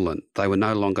ambivalent. They were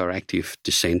no longer active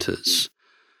dissenters.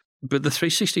 But the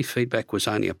 360 feedback was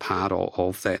only a part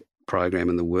of that program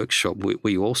and the workshop.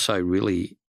 We also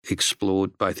really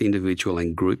explored both individual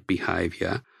and group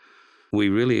behaviour. We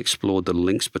really explored the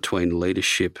links between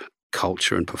leadership,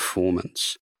 culture and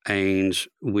performance. And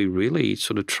we really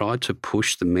sort of tried to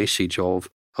push the message of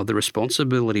the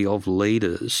responsibility of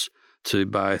leaders to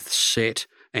both set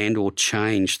and or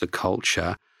change the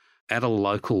culture at a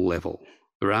local level,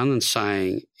 rather than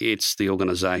saying it's the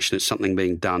organisation, it's something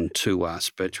being done to us,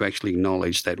 but to actually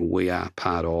acknowledge that we are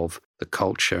part of the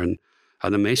culture. And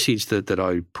the message that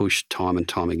I pushed time and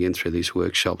time again through these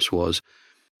workshops was,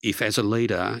 if as a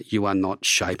leader you are not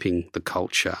shaping the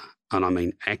culture, and I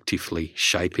mean actively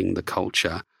shaping the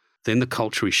culture, then the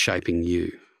culture is shaping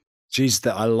you. Geez,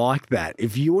 I like that.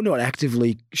 If you're not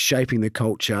actively shaping the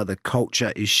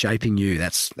culture is shaping you.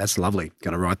 That's lovely.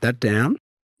 Going to write that down.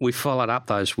 We followed up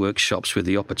those workshops with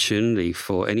the opportunity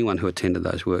for anyone who attended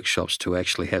those workshops to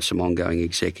actually have some ongoing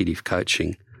executive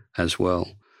coaching as well.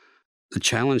 The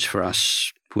challenge for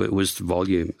us was the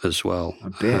volume as well. I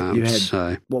bet. You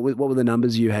had, what were the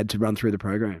numbers you had to run through the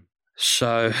program?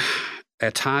 So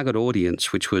our target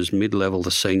audience, which was mid-level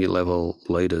to senior level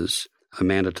leaders,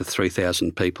 amounted to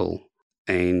 3,000 people,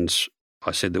 and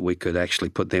I said that we could actually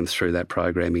put them through that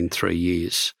program in 3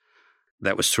 years.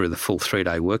 That was through the full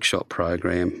 3-day workshop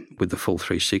program with the full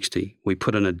 360. We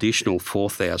put an additional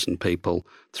 4,000 people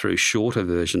through shorter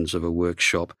versions of a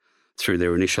workshop through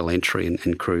their initial entry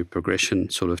and career progression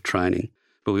sort of training.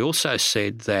 But we also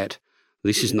said that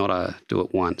this is not a do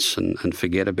it once and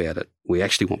forget about it. We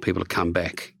actually want people to come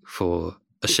back for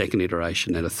a second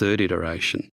iteration and a third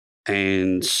iteration.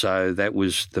 And so that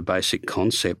was the basic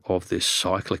concept of this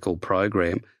cyclical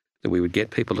program, that we would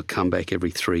get people to come back every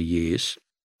 3 years.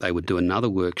 They would do another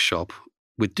workshop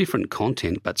with different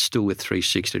content, but still with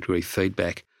 360-degree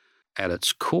feedback at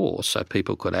its core, so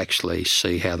people could actually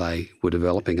see how they were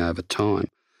developing over time.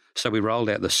 So we rolled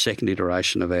out the second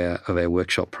iteration of our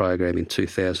workshop program in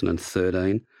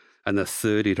 2013, and the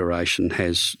third iteration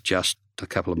has just a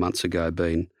couple of months ago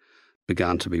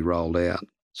begun to be rolled out.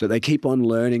 So they keep on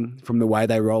learning from the way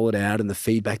they roll it out and the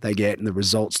feedback they get and the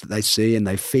results that they see, and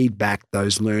they feed back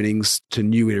those learnings to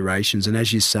new iterations. And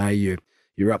as you say,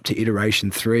 you're up to iteration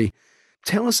 3.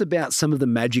 Tell us about some of the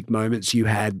magic moments you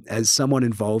had as someone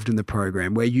involved in the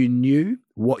program where you knew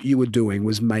what you were doing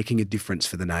was making a difference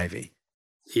for the Navy.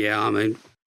 Yeah, I mean,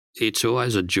 it's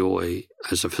always a joy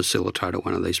as a facilitator of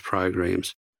one of these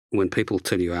programs when people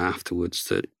tell you afterwards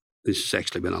that this has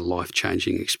actually been a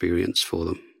life-changing experience for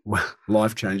them. Well,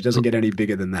 life change doesn't get any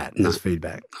bigger than that. As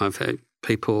feedback. I've had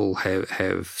people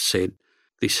have said,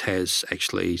 this has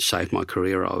actually saved my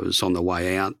career. I was on the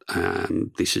way out.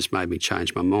 This has made me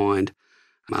change my mind.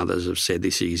 Others have said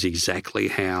this is exactly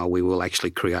how we will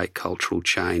actually create cultural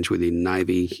change within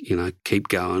Navy. Keep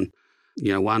going.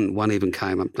 One even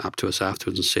came up to us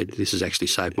afterwards and said, this has actually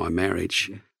saved my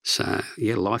marriage. Yeah. So,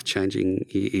 life-changing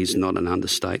is not an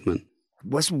understatement.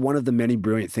 What's one of the many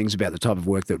brilliant things about the type of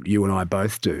work that you and I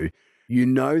both do? You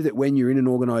know that when you're in an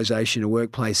organisation, a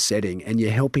workplace setting, and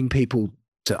you're helping people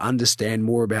to understand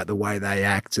more about the way they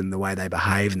act and the way they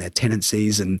behave and their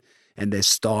tendencies and their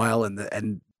style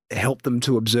and help them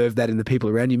to observe that in the people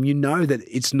around you, you know that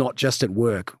it's not just at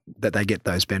work that they get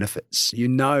those benefits. You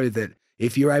know that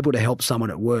if you're able to help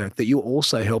someone at work, that you're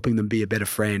also helping them be a better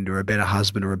friend or a better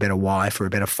husband or a better wife or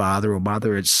a better father or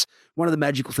mother. It's one of the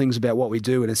magical things about what we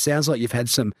do. And it sounds like you've had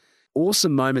some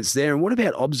awesome moments there. And what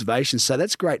about observations? So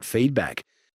that's great feedback.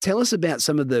 Tell us about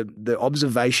some of the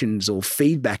observations or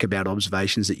feedback about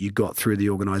observations that you got through the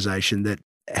organisation that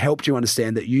helped you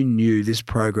understand that you knew this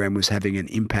program was having an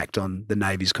impact on the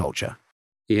Navy's culture.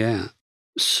 Yeah,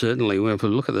 certainly. Well, if we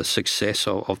look at the success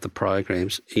of the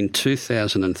programs, in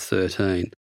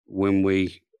 2013, when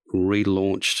we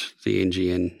relaunched the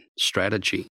NGN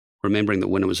strategy, remembering that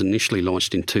when it was initially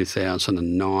launched in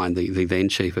 2009, the then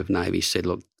Chief of Navy said,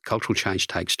 look, cultural change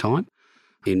takes time.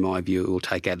 In my view, it will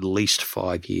take at least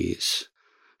 5 years.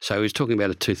 So he was talking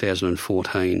about a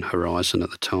 2014 horizon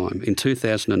at the time. In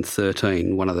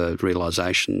 2013, one of the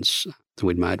realisations that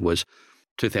we'd made was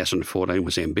 2014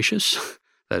 was ambitious,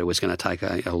 that it was going to take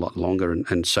a lot longer,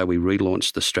 and so we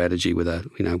relaunched the strategy with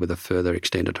a further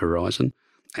extended horizon,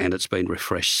 and it's been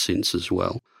refreshed since as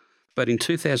well. But in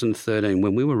 2013,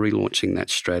 when we were relaunching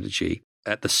that strategy,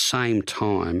 at the same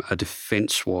time, a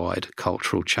defence-wide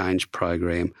cultural change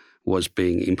program was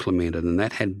being implemented, and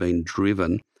that had been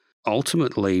driven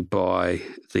ultimately by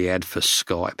the Ad for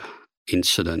Skype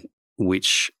incident,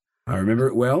 which... I remember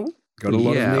it well. Got a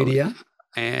lot of media.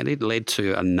 And it led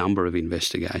to a number of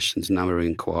investigations, a number of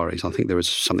inquiries. I think there was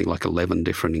something like 11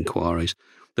 different inquiries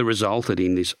that resulted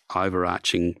in this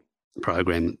overarching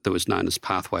program that was known as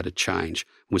Pathway to Change,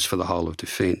 was for the whole of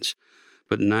defence.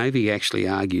 But Navy actually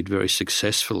argued very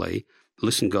successfully,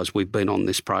 listen, guys, we've been on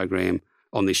this program,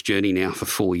 on this journey now for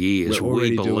 4 years.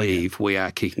 We believe we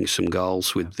are kicking some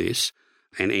goals with this,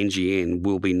 and NGN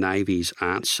will be Navy's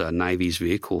answer, Navy's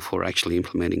vehicle for actually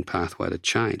implementing Pathway to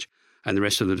Change. And the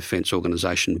rest of the defence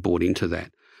organisation bought into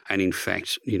that. And in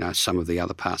fact, some of the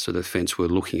other parts of defence were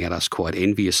looking at us quite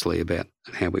enviously about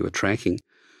how we were tracking.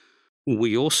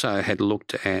 We also had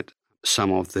looked at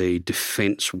some of the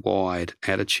defence-wide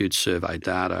attitude survey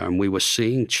data, and we were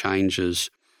seeing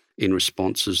changes in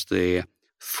responses there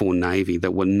for Navy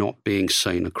that were not being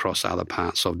seen across other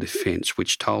parts of defence,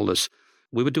 which told us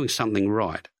we were doing something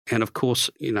right. And of course,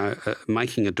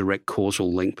 making a direct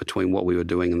causal link between what we were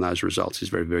doing and those results is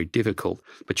very, very difficult,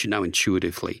 but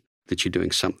intuitively that you're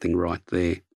doing something right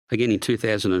there. Again, in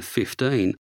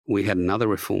 2015, we had another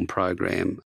reform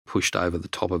program pushed over the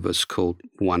top of us called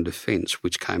One Defence,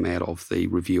 which came out of the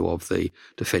review of the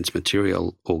Defence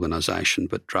Material Organisation,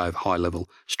 but drove high-level,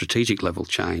 strategic-level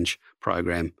change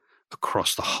program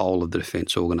across the whole of the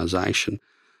defence organisation.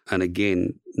 And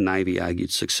again, Navy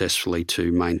argued successfully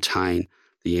to maintain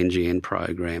the NGN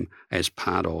program as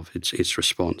part of its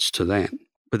response to that.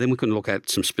 But then we can look at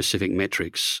some specific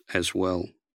metrics as well.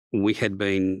 We had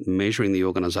been measuring the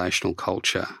organisational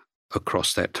culture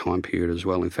across that time period as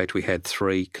well. In fact, we had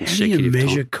 3 consecutive. How do you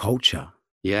measure culture?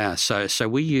 Yeah, so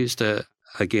we used the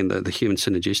Human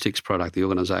Synergistics product, the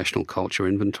Organisational Culture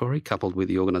Inventory, coupled with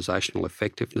the Organisational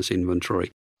Effectiveness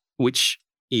Inventory, which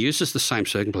uses the same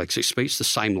circumflex. It speaks the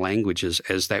same languages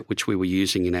as that which we were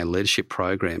using in our leadership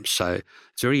programs. So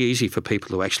it's very easy for people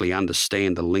to actually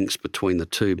understand the links between the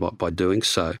two by doing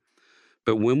so.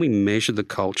 But when we measure the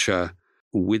culture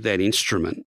with that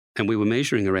instrument, and we were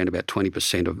measuring around about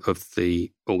 20% of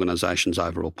the organisation's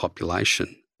overall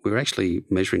population, we were actually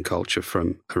measuring culture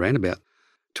from around about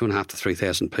 2,500 to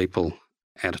 3,000 people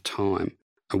at a time.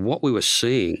 And what we were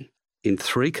seeing in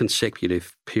 3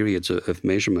 consecutive periods of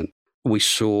measurement, we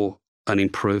saw an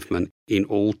improvement in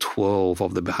all 12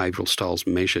 of the behavioural styles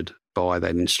measured by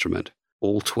that instrument,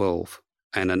 all 12,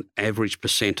 and an average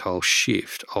percentile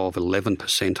shift of 11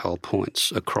 percentile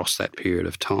points across that period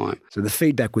of time. So the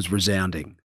feedback was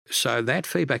resounding. So that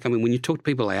feedback, when you talk to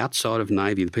people outside of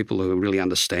Navy, the people who really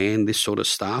understand this sort of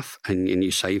stuff, and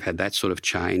you say you've had that sort of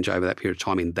change over that period of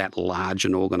time in that large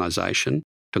an organisation,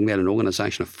 talking about an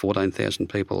organisation of 14,000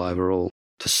 people overall,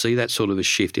 to see that sort of a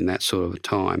shift in that sort of a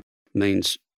time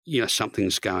means,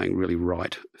 something's going really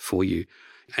right for you.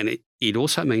 And it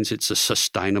also means it's a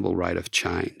sustainable rate of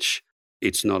change.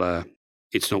 It's not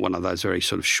one of those very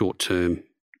sort of short-term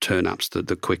turn-ups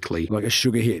that quickly... Like a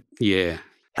sugar hit. Yeah.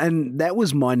 And that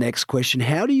was my next question.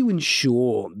 How do you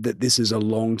ensure that this is a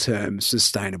long-term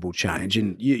sustainable change?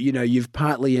 And, you've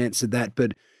partly answered that,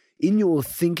 but in your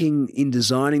thinking in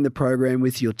designing the program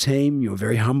with your team, you're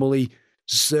very humbly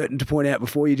certain to point out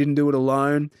before you didn't do it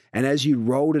alone. And as you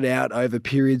rolled it out over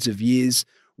periods of years,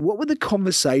 what were the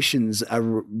conversations,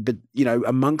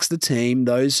 amongst the team,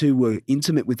 those who were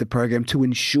intimate with the program, to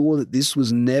ensure that this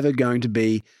was never going to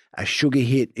be a sugar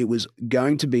hit? It was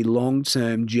going to be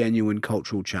long-term, genuine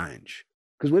cultural change?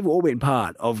 Because we've all been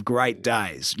part of great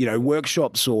days,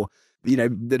 workshops or,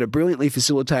 that are brilliantly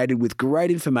facilitated with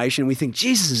great information. We think,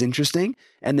 Jesus, this is interesting.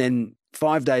 And then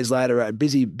 5 days later,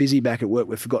 busy back at work,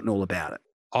 we've forgotten all about it.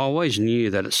 I always knew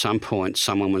that at some point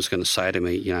someone was going to say to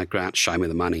me, Grant, show me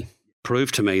the money.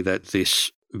 Prove to me that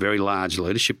this very large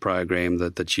leadership program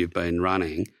that you've been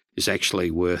running is actually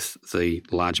worth the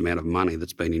large amount of money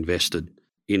that's been invested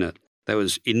in it. That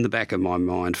was in the back of my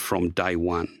mind from day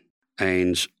one.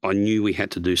 And I knew we had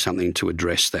to do something to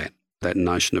address that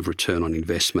notion of return on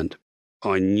investment.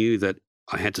 I knew that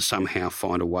I had to somehow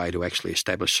find a way to actually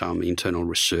establish some internal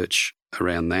research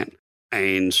around that.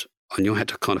 And I knew I had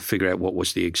to kind of figure out what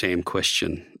was the exam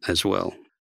question as well.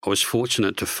 I was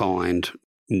fortunate to find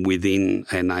within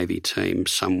our Navy team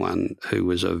someone who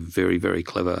was a very, very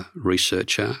clever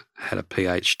researcher, had a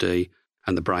PhD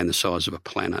and the brain the size of a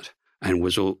planet, and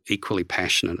was all equally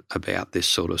passionate about this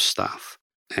sort of stuff.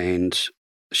 And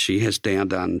she has now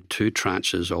done 2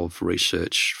 tranches of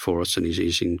research for us and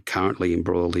is currently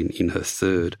embroiled in her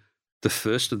 3rd. The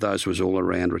first of those was all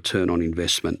around return on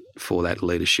investment for that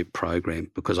leadership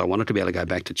program, because I wanted to be able to go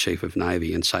back to Chief of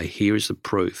Navy and say, here is the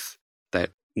proof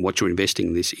that what you're investing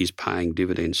in this is paying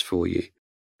dividends for you.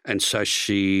 And so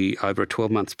she, over a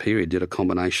 12-month period, did a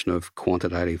combination of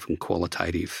quantitative and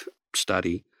qualitative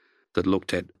study that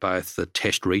looked at both the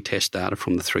test-retest data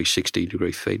from the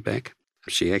 360-degree feedback.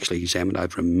 She actually examined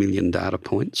over 1 million data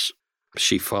points.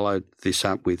 She followed this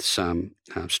up with some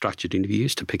structured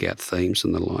interviews to pick out themes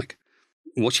and the like.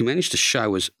 What she managed to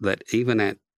show was that even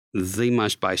at the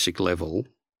most basic level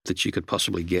that you could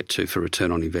possibly get to for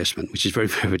return on investment, which is very,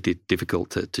 very difficult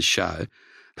to show,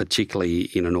 particularly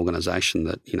in an organisation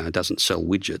that doesn't sell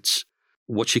widgets,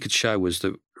 what she could show was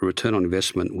the return on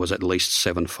investment was at least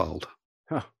 7-fold.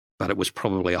 Huh. But it was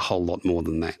probably a whole lot more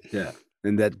than that. Yeah.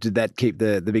 And did that keep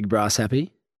the big brass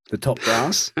happy? The top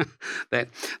brass?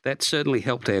 that certainly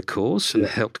helped our cause and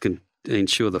helped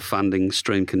ensure the funding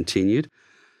stream continued.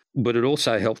 But it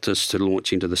also helped us to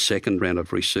launch into the second round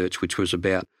of research, which was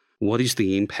about what is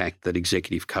the impact that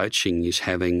executive coaching is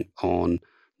having on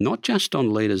not just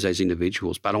on leaders as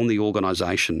individuals, but on the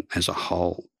organisation as a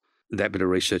whole. That bit of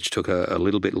research took a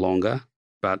little bit longer,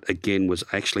 but again was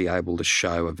actually able to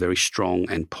show a very strong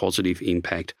and positive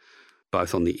impact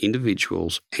both on the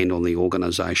individuals and on the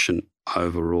organisation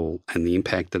overall, and the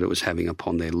impact that it was having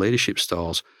upon their leadership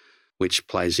styles, which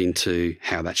plays into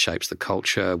how that shapes the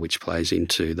culture, which plays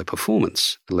into the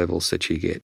performance levels that you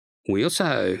get. We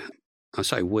also,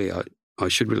 I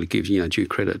should really give due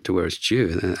credit to where it's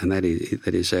due, and that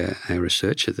is our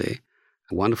researcher there,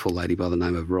 a wonderful lady by the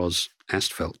name of Ros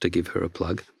Astfeld, to give her a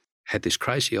plug, had this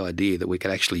crazy idea that we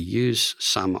could actually use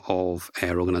some of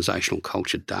our organisational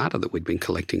culture data that we'd been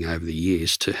collecting over the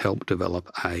years to help develop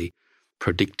a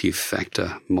predictive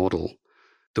factor model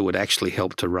that would actually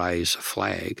help to raise a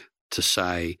flag to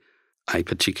say a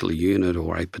particular unit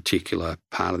or a particular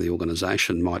part of the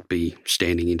organisation might be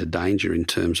standing into danger in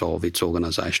terms of its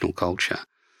organisational culture.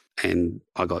 And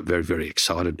I got very, very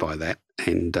excited by that,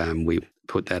 and we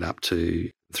put that up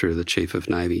through the Chief of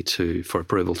Navy for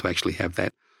approval to actually have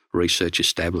that research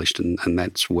established, and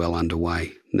that's well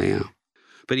underway now.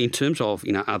 But in terms of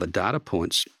other data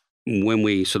points, when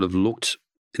we sort of looked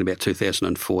in about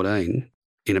 2014,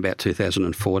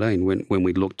 when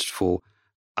we looked for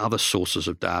other sources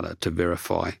of data to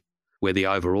verify where the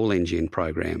overall NGN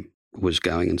program was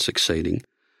going and succeeding,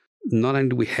 not only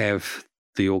do we have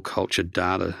the org culture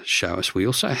data show us, we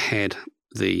also had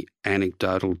the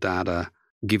anecdotal data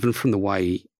given from the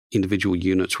way individual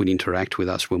units would interact with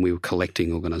us when we were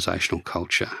collecting organisational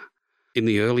culture. In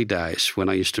the early days, when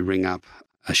I used to ring up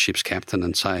a ship's captain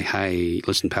and say, hey,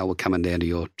 listen, pal, we're coming down to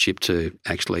your ship to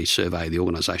actually survey the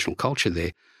organisational culture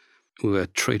there, we were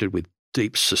treated with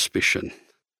deep suspicion.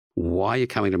 Why are you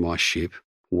coming to my ship?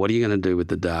 What are you going to do with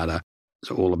the data?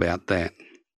 It's all about that.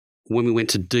 When we went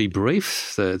to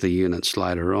debrief the units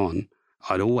later on,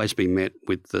 I'd always be met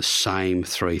with the same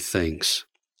 3 things.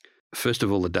 First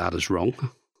of all, the data's wrong.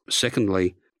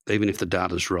 Secondly, even if the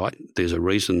data's right, there's a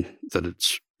reason that it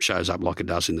shows up like it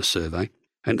does in the survey.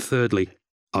 And thirdly,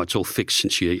 it's all fixed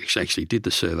since you actually did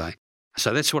the survey.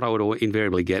 So that's what I would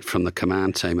invariably get from the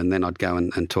command team, and then I'd go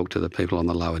and talk to the people on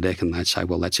the lower deck, and they'd say,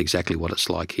 well, that's exactly what it's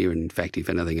like here, and in fact, if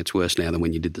anything, it's worse now than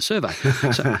when you did the survey.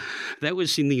 So that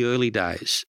was in the early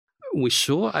days. We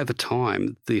saw over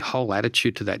time the whole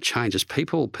attitude to that change as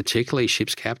people, particularly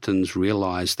ship's captains,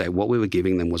 realised that what we were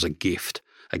giving them was a gift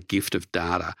of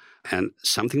data, and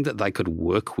something that they could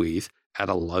work with at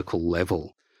a local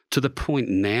level, to the point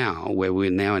now where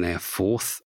we're now in our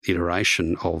 4th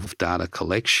iteration of data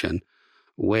collection,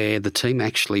 where the team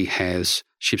actually has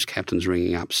ship's captains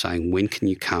ringing up saying, when can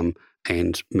you come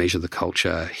and measure the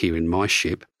culture here in my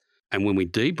ship? And when we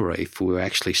debrief, we're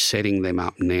actually setting them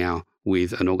up now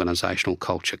with an organisational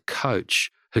culture coach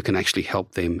who can actually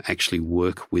help them actually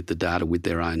work with the data with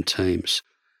their own teams.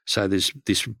 So there's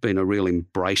been a real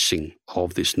embracing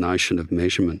of this notion of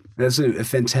measurement. That's a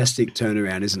fantastic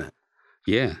turnaround, isn't it?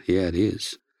 Yeah, it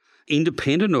is.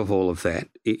 Independent of all of that,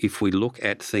 if we look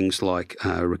at things like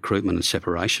recruitment and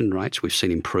separation rates, we've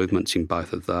seen improvements in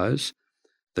both of those.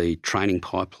 The training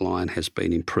pipeline has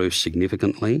been improved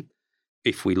significantly.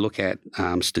 If we look at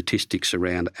statistics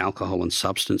around alcohol and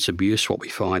substance abuse, what we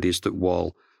find is that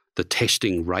while the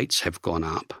testing rates have gone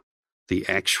up, the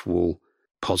actual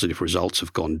positive results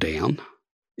have gone down.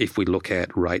 If we look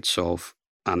at rates of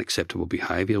unacceptable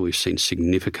behaviour, we've seen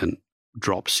significant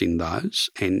drops in those.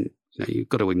 And you've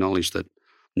got to acknowledge that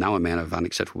no amount of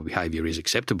unacceptable behaviour is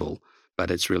acceptable, but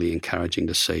it's really encouraging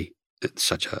to see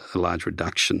such a large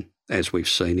reduction as we've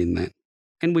seen in that.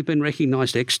 And we've been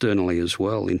recognised externally as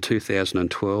well. In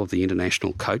 2012, the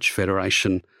International Coach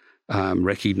Federation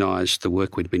recognised the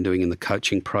work we'd been doing in the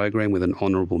coaching program with an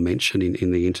honourable mention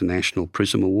in the International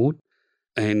Prism Award.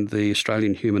 And the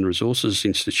Australian Human Resources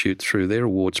Institute, through their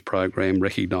awards program,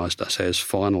 recognised us as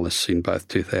finalists in both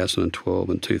 2012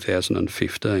 and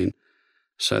 2015.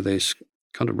 So there's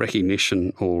kind of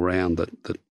recognition all round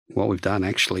that what we've done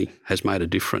actually has made a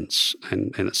difference,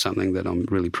 and it's something that I'm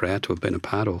really proud to have been a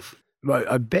part of. Well,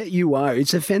 I bet you are.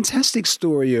 It's a fantastic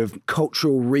story of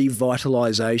cultural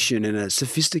revitalisation and a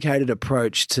sophisticated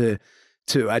approach to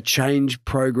a change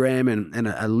program and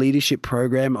a leadership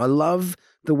program. I love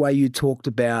the way you talked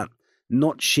about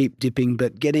not sheep dipping,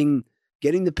 but getting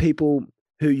the people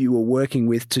who you were working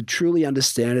with to truly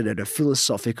understand it at a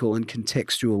philosophical and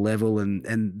contextual level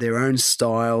and their own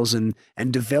styles and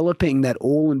developing that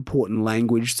all-important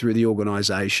language through the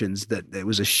organisations, that there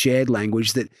was a shared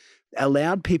language that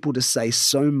allowed people to say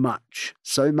so much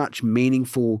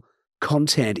meaningful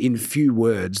content in few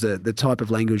words, the type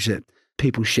of language that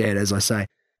people shared, as I say.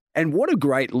 And what a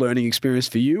great learning experience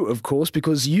for you, of course,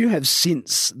 because you have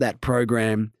since that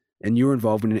program and your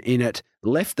involvement in it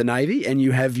left the Navy and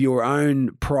you have your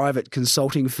own private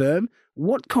consulting firm.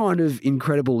 What kind of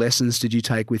incredible lessons did you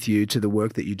take with you to the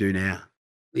work that you do now?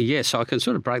 Yes, I can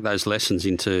sort of break those lessons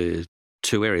into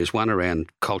two areas, one around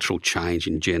cultural change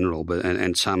in general, but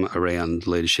and some around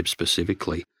leadership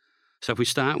specifically. So if we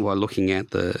start by looking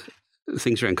at the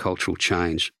things around cultural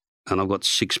change, and I've got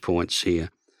 6 points here.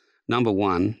 Number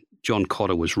one, John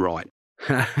Kotter was right.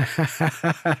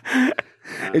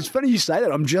 It's funny you say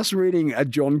that. I'm just reading a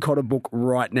John Kotter book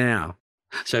right now.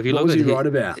 So if you what look was at he right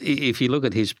about? If you look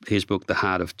at his book, The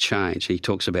Heart of Change, he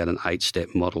talks about an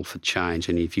 8-step model for change.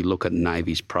 And if you look at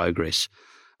Navy's progress,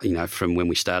 from when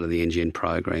we started the NGN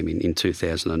program in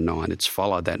 2009, it's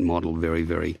followed that model very,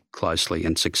 very closely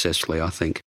and successfully, I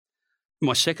think.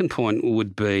 My second point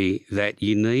would be that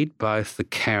you need both the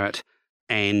carrot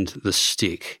and the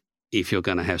stick if you're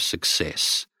going to have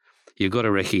success. You've got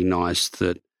to recognise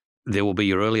that there will be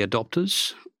your early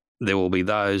adopters. There will be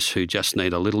those who just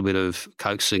need a little bit of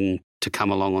coaxing to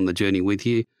come along on the journey with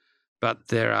you. But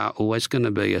there are always going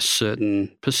to be a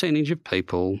certain percentage of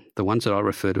people, the ones that I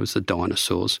refer to as the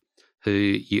dinosaurs, who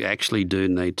you actually do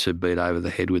need to beat over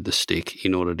the head with the stick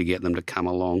in order to get them to come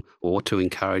along or to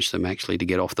encourage them actually to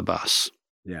get off the bus.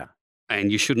 Yeah.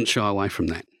 And you shouldn't shy away from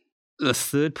that. The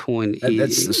third point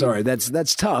is...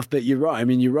 That's tough, but you're right. I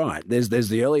mean, you're right. There's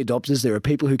the early adopters. There are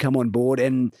people who come on board,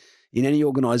 and in any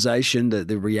organisation,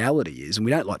 the reality is, and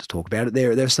we don't like to talk about it,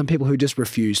 there are some people who just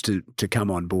refuse to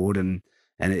come on board, and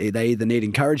they either need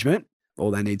encouragement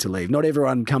or they need to leave. Not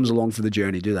everyone comes along for the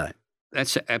journey, do they?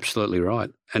 That's absolutely right.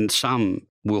 And some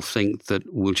will think that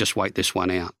we'll just wait this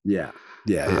one out. Yeah.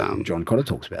 John Kotter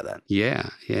talks about that. Yeah.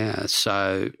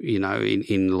 So, in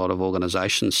a lot of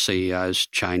organisations, CEOs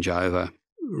change over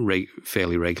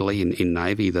fairly regularly. In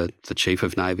Navy, the Chief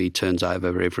of Navy turns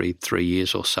over every 3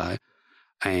 years or so.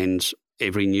 And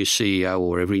every new CEO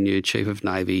or every new Chief of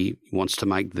Navy wants to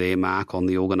make their mark on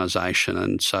the organisation.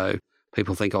 And so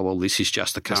people think, oh, well, this is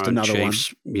just the current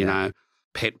chief's,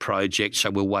 pet project, so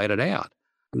we'll wait it out.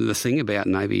 The thing about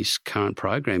Navy's current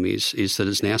program is that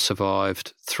it's now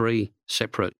survived 3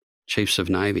 separate Chiefs of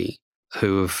Navy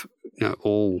who have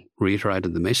all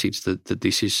reiterated the message that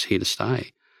this is here to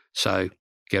stay. So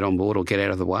get on board or get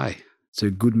out of the way. It's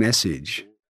a good message.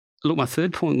 Look, my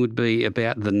third point would be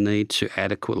about the need to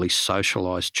adequately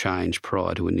socialise change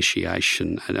prior to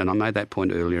initiation. And I made that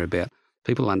point earlier about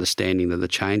people understanding that the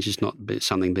change is not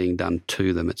something being done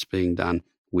to them, it's being done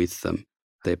with them.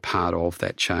 They're part of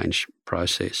that change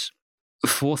process.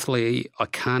 Fourthly, I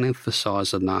can't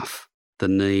emphasise enough the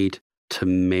need to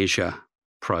measure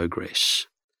progress,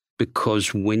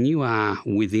 because when you are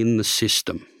within the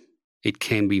system, it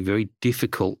can be very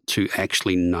difficult to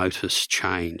actually notice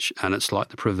change. And it's like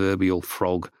the proverbial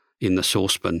frog in the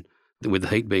saucepan with the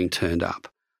heat being turned up,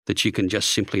 that you can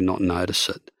just simply not notice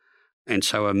it. And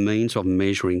so a means of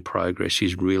measuring progress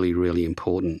is really, really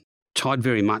important. Tied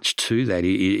very much to that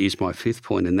is my fifth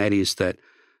point, and that is that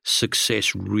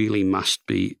success really must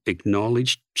be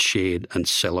acknowledged, shared and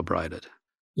celebrated.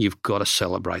 You've got to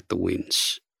celebrate the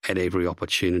wins at every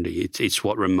opportunity. It's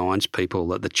what reminds people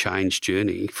that the change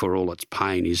journey, for all its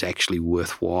pain, is actually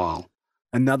worthwhile.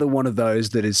 Another one of those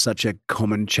that is such a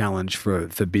common challenge for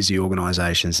busy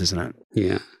organisations, isn't it?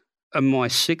 Yeah. And my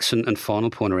sixth and final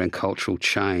point around cultural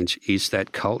change is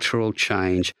that cultural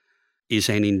change is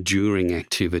an enduring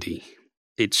activity.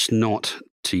 It's not,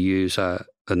 to use a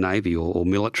Navy or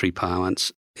military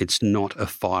parlance, it's not a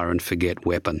fire and forget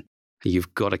weapon.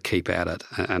 You've got to keep at it.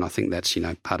 And I think that's,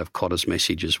 part of Kotter's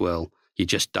message as well. You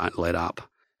just don't let up.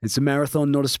 It's a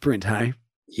marathon, not a sprint, hey?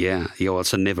 Yeah, well,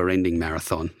 it's a never-ending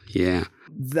marathon, yeah.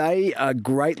 They are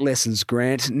great lessons,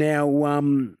 Grant. Now,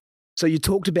 so you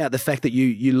talked about the fact that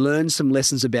you learned some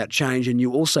lessons about change and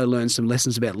you also learned some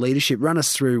lessons about leadership. Run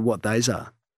us through what those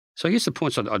are. So I guess the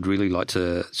points I'd really like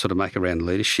to sort of make around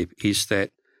leadership is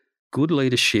that good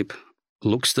leadership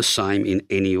looks the same in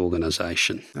any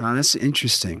organisation. Oh, that's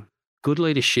interesting. Good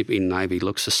leadership in Navy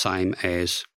looks the same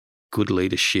as good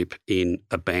leadership in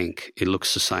a bank. It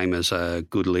looks the same as a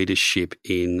good leadership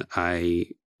in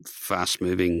a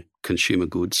fast-moving consumer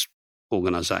goods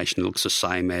organisation. It looks the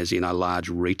same as in a large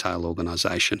retail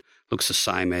organisation. It looks the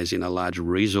same as in a large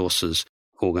resources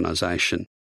organisation.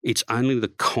 It's only the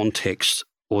context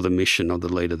or the mission of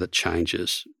the leader that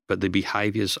changes, but the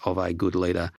behaviours of a good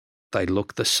leader, they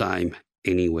look the same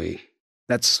anywhere.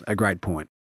 That's a great point.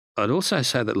 I'd also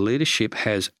say that leadership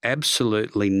has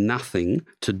absolutely nothing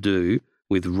to do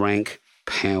with rank,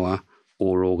 power,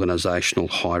 or organisational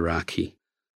hierarchy.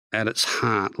 At its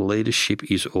heart,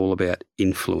 leadership is all about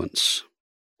influence.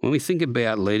 When we think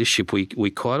about leadership, we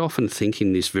quite often think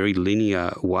in this very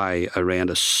linear way around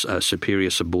a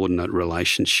superior-subordinate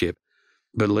relationship.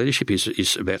 But leadership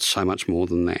is about so much more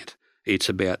than that. It's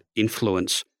about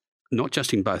influence, not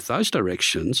just in both those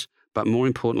directions, but more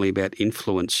importantly about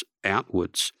influence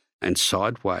outwards and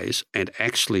sideways and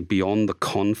actually beyond the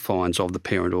confines of the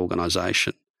parent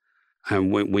organisation.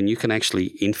 And when you can actually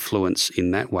influence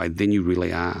in that way, then you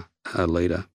really are a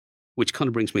leader. Which kind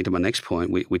of brings me to my next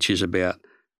point, which is about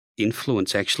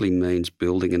influence actually means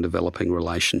building and developing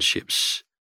relationships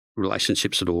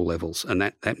at all levels. And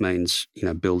that means,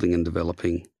 building and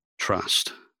developing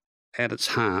trust. At its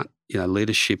heart,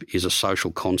 leadership is a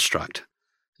social construct.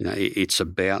 It's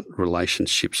about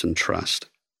relationships and trust.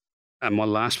 And my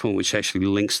last point, which actually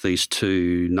links these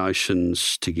two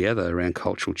notions together around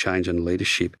cultural change and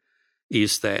leadership,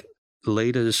 is that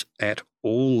leaders at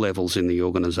all levels in the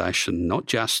organisation, not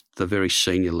just the very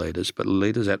senior leaders, but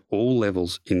leaders at all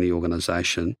levels in the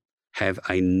organisation have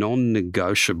a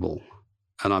non-negotiable,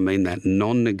 and I mean that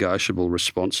non-negotiable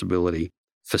responsibility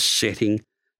for setting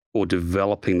or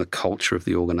developing the culture of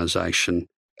the organisation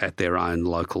at their own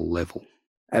local level.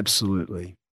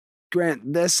 Absolutely.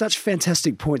 Grant, there's such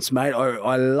fantastic points, mate.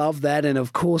 I love that. And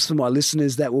of course, for my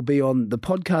listeners, that will be on the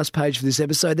podcast page for this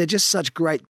episode. They're just such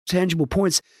great, tangible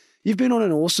points. You've been on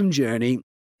an awesome journey.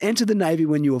 Entered the Navy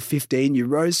when you were 15. You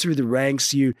rose through the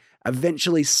ranks. You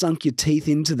eventually sunk your teeth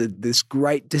into this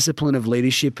great discipline of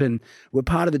leadership and were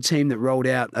part of the team that rolled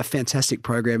out a fantastic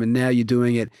program. And now you're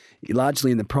doing it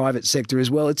largely in the private sector as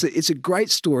well. It's a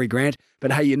great story, Grant.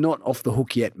 But hey, you're not off the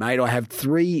hook yet, mate. I have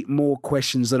 3 more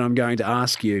questions that I'm going to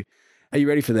ask you. Are you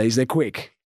ready for these? They're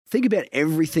quick. Think about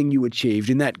everything you achieved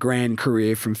in that grand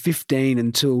career from 15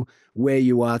 until where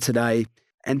you are today,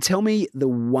 and tell me the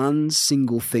one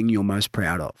single thing you're most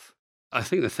proud of. I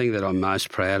think the thing that I'm most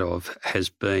proud of has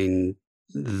been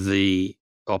the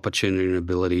opportunity and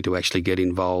ability to actually get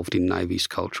involved in Navy's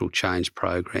cultural change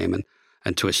program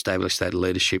and to establish that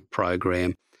leadership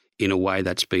program in a way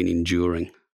that's been enduring.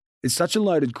 It's such a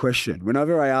loaded question.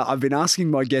 Whenever I've been asking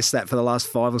my guests that for the last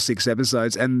 5 or 6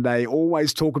 episodes, and they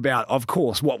always talk about, of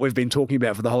course, what we've been talking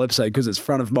about for the whole episode because it's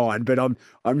front of mind. But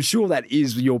I'm sure that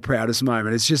is your proudest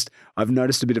moment. It's just I've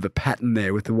noticed a bit of a pattern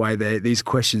there with the way these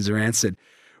questions are answered.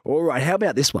 All right, how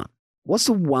about this one? What's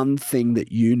the one thing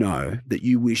that you know that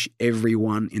you wish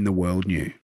everyone in the world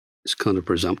knew? It's kind of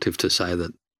presumptive to say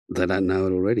that they don't know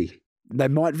it already. They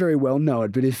might very well know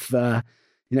it, but if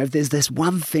there's this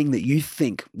one thing that you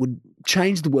think would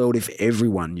change the world if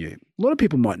everyone knew. A lot of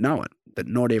people might know it, but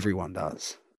not everyone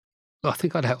does. I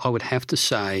think I would have to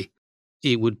say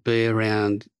it would be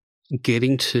around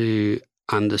getting to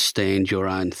understand your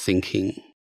own thinking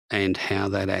and how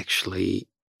that actually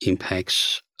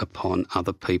impacts upon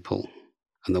other people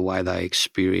and the way they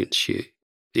experience you.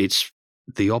 It's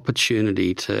the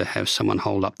opportunity to have someone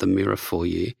hold up the mirror for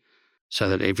you so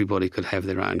that everybody could have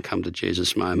their own come to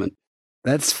Jesus moment.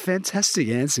 That's a fantastic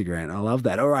answer, Grant. I love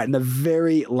that. All right, and the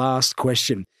very last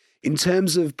question. In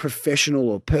terms of professional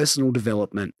or personal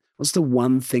development, what's the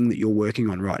one thing that you're working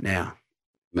on right now?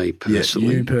 Me personally?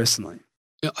 Yeah, you personally.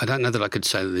 I don't know that I could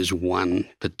say that there's one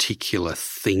particular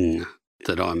thing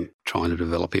that I'm trying to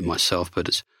develop in myself, but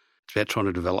it's about trying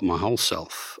to develop my whole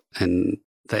self. And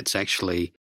that's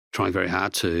actually trying very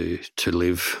hard to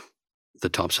live the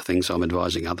types of things I'm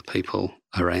advising other people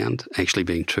around, actually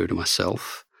being true to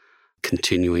myself,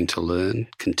 continuing to learn,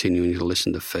 continuing to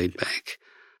listen to feedback,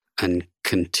 and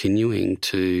continuing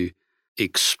to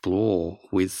explore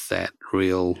with that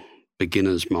real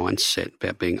beginner's mindset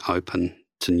about being open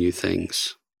to new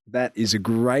things. That is a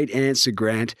great answer,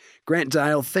 Grant. Grant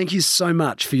Dale, thank you so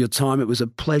much for your time. It was a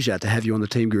pleasure to have you on the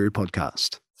Team Guru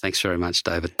podcast. Thanks very much,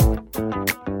 David.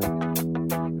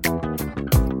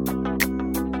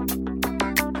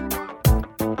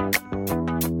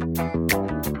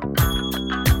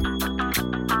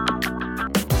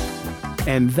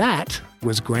 And that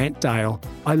was Grant Dale.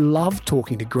 I love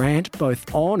talking to Grant,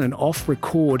 both on and off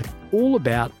record. all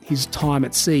about his time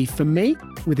at sea. For me,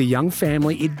 with a young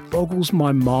family, it boggles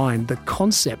my mind the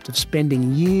concept of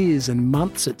spending years and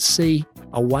months at sea,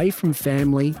 away from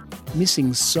family,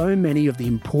 missing so many of the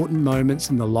important moments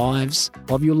in the lives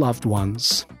of your loved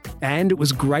ones. And it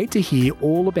was great to hear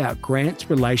all about Grant's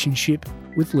relationship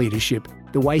with leadership,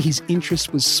 the way his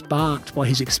interest was sparked by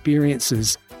his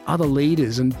experiences, other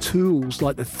leaders and tools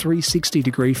like the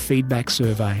 360-degree feedback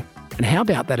survey. And how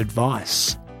about that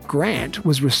advice? Grant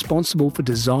was responsible for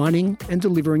designing and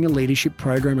delivering a leadership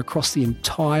program across the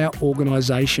entire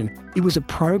organisation. It was a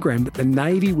program that the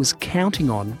Navy was counting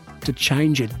on to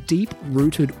change a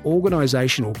deep-rooted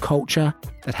organisational culture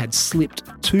that had slipped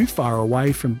too far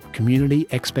away from community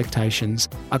expectations,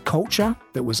 a culture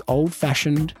that was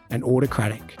old-fashioned and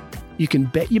autocratic. You can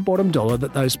bet your bottom dollar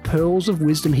that those pearls of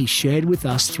wisdom he shared with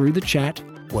us through the chat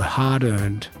were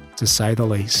hard-earned, to say the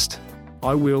least.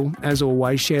 I will, as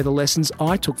always, share the lessons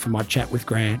I took from my chat with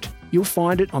Grant. You'll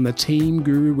find it on the Team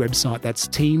Guru website. That's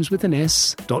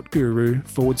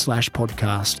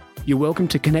teams.guru/podcast. You're welcome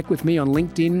to connect with me on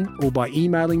LinkedIn or by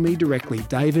emailing me directly,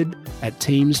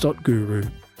 david@teams.guru.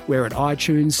 We're at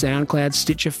iTunes, SoundCloud,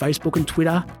 Stitcher, Facebook and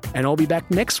Twitter. And I'll be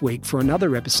back next week for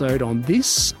another episode on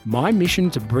this, my mission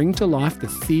to bring to life the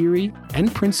theory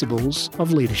and principles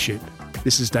of leadership.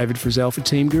 This is David Frizzell for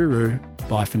Team Guru.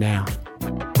 Bye for now.